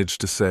 I managed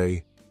to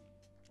say,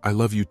 "I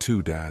love you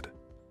too, Dad."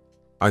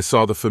 I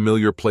saw the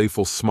familiar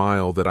playful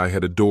smile that I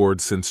had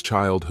adored since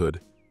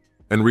childhood,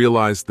 and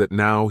realized that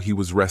now he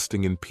was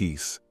resting in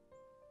peace.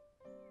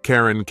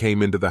 Karen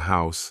came into the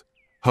house,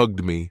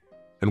 hugged me,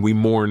 and we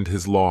mourned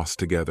his loss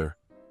together.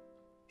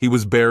 He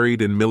was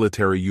buried in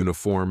military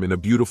uniform in a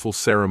beautiful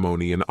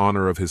ceremony in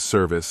honor of his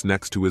service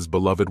next to his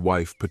beloved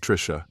wife,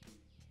 Patricia.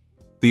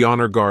 The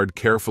honor guard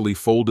carefully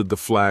folded the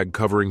flag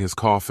covering his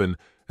coffin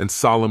and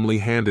solemnly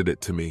handed it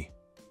to me.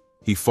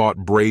 He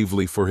fought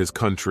bravely for his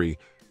country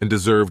and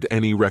deserved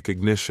any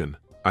recognition,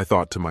 I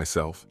thought to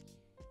myself.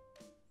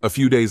 A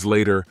few days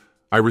later,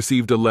 I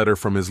received a letter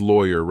from his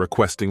lawyer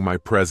requesting my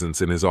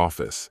presence in his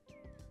office.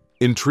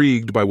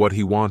 Intrigued by what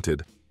he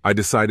wanted, I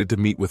decided to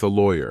meet with a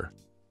lawyer.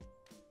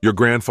 "Your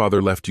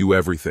grandfather left you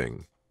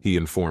everything," he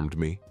informed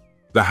me.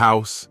 "The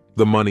house,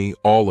 the money,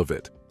 all of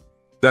it.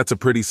 That's a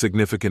pretty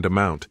significant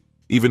amount,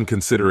 even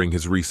considering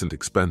his recent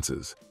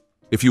expenses.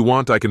 If you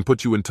want, I can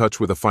put you in touch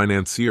with a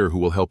financier who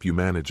will help you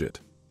manage it."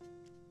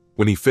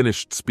 When he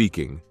finished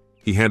speaking,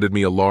 he handed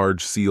me a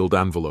large sealed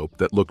envelope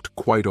that looked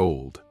quite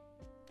old.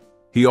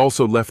 "He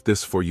also left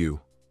this for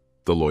you,"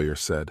 the lawyer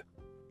said.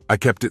 "I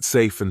kept it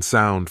safe and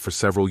sound for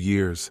several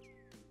years.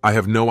 I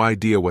have no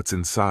idea what's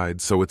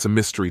inside, so it's a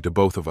mystery to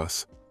both of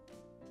us.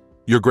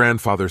 Your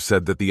grandfather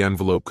said that the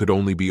envelope could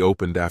only be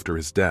opened after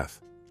his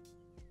death."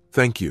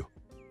 "Thank you,"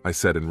 I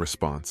said in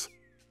response.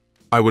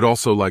 "I would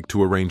also like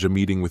to arrange a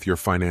meeting with your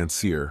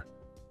financier,"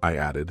 I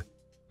added,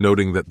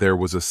 noting that there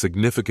was a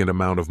significant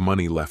amount of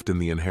money left in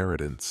the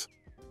inheritance.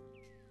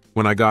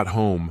 When I got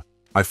home,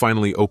 I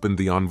finally opened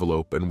the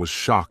envelope and was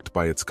shocked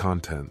by its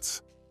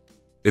contents.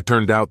 It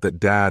turned out that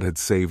Dad had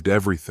saved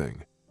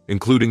everything,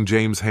 including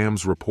James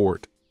Ham's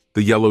report,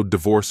 the yellowed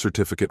divorce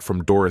certificate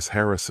from Doris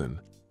Harrison,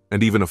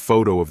 and even a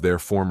photo of their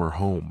former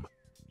home.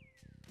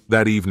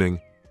 That evening,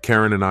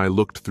 Karen and I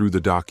looked through the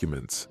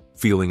documents,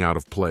 feeling out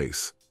of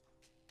place.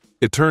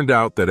 It turned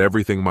out that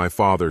everything my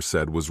father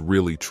said was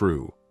really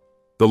true.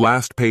 The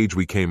last page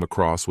we came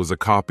across was a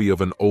copy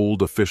of an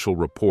old official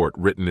report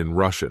written in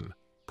Russian,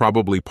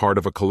 probably part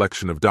of a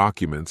collection of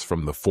documents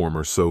from the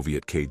former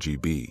Soviet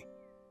KGB.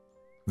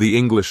 The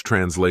English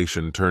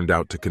translation turned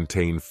out to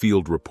contain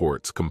field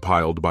reports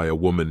compiled by a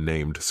woman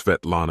named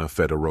Svetlana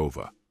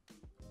Fedorova.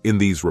 In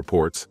these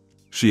reports,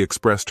 she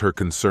expressed her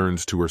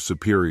concerns to her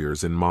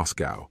superiors in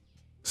Moscow,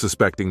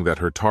 suspecting that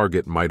her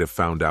target might have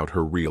found out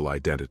her real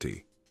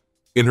identity.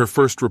 In her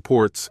first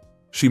reports,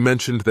 she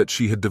mentioned that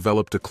she had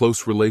developed a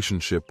close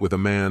relationship with a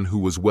man who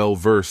was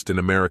well-versed in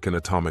American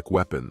atomic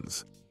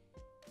weapons.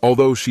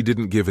 Although she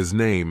didn't give his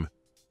name,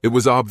 it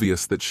was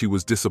obvious that she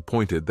was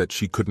disappointed that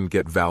she couldn't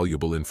get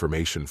valuable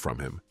information from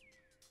him.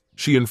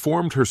 She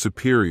informed her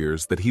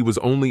superiors that he was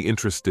only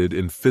interested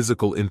in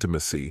physical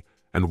intimacy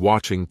and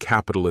watching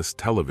capitalist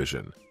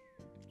television.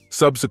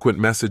 Subsequent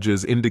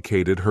messages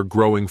indicated her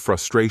growing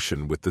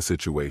frustration with the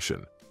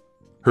situation.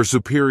 Her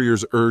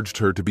superiors urged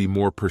her to be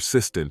more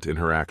persistent in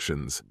her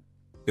actions.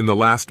 In the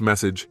last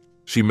message,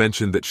 she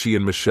mentioned that she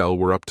and Michelle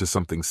were up to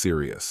something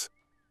serious.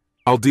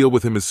 "I'll deal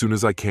with him as soon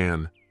as I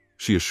can,"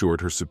 she assured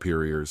her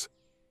superiors.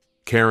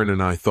 Karen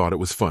and I thought it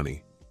was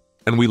funny,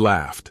 and we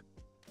laughed.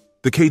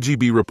 The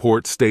KGB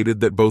report stated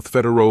that both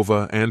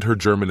Fedorova and her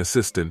German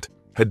assistant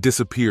had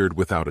disappeared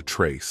without a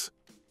trace.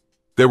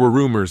 There were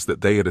rumors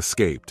that they had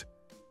escaped,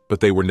 but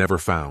they were never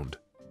found.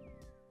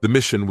 The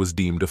mission was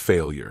deemed a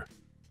failure.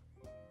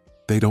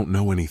 "They don't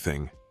know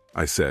anything,"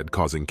 I said,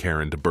 causing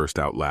Karen to burst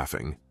out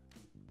laughing.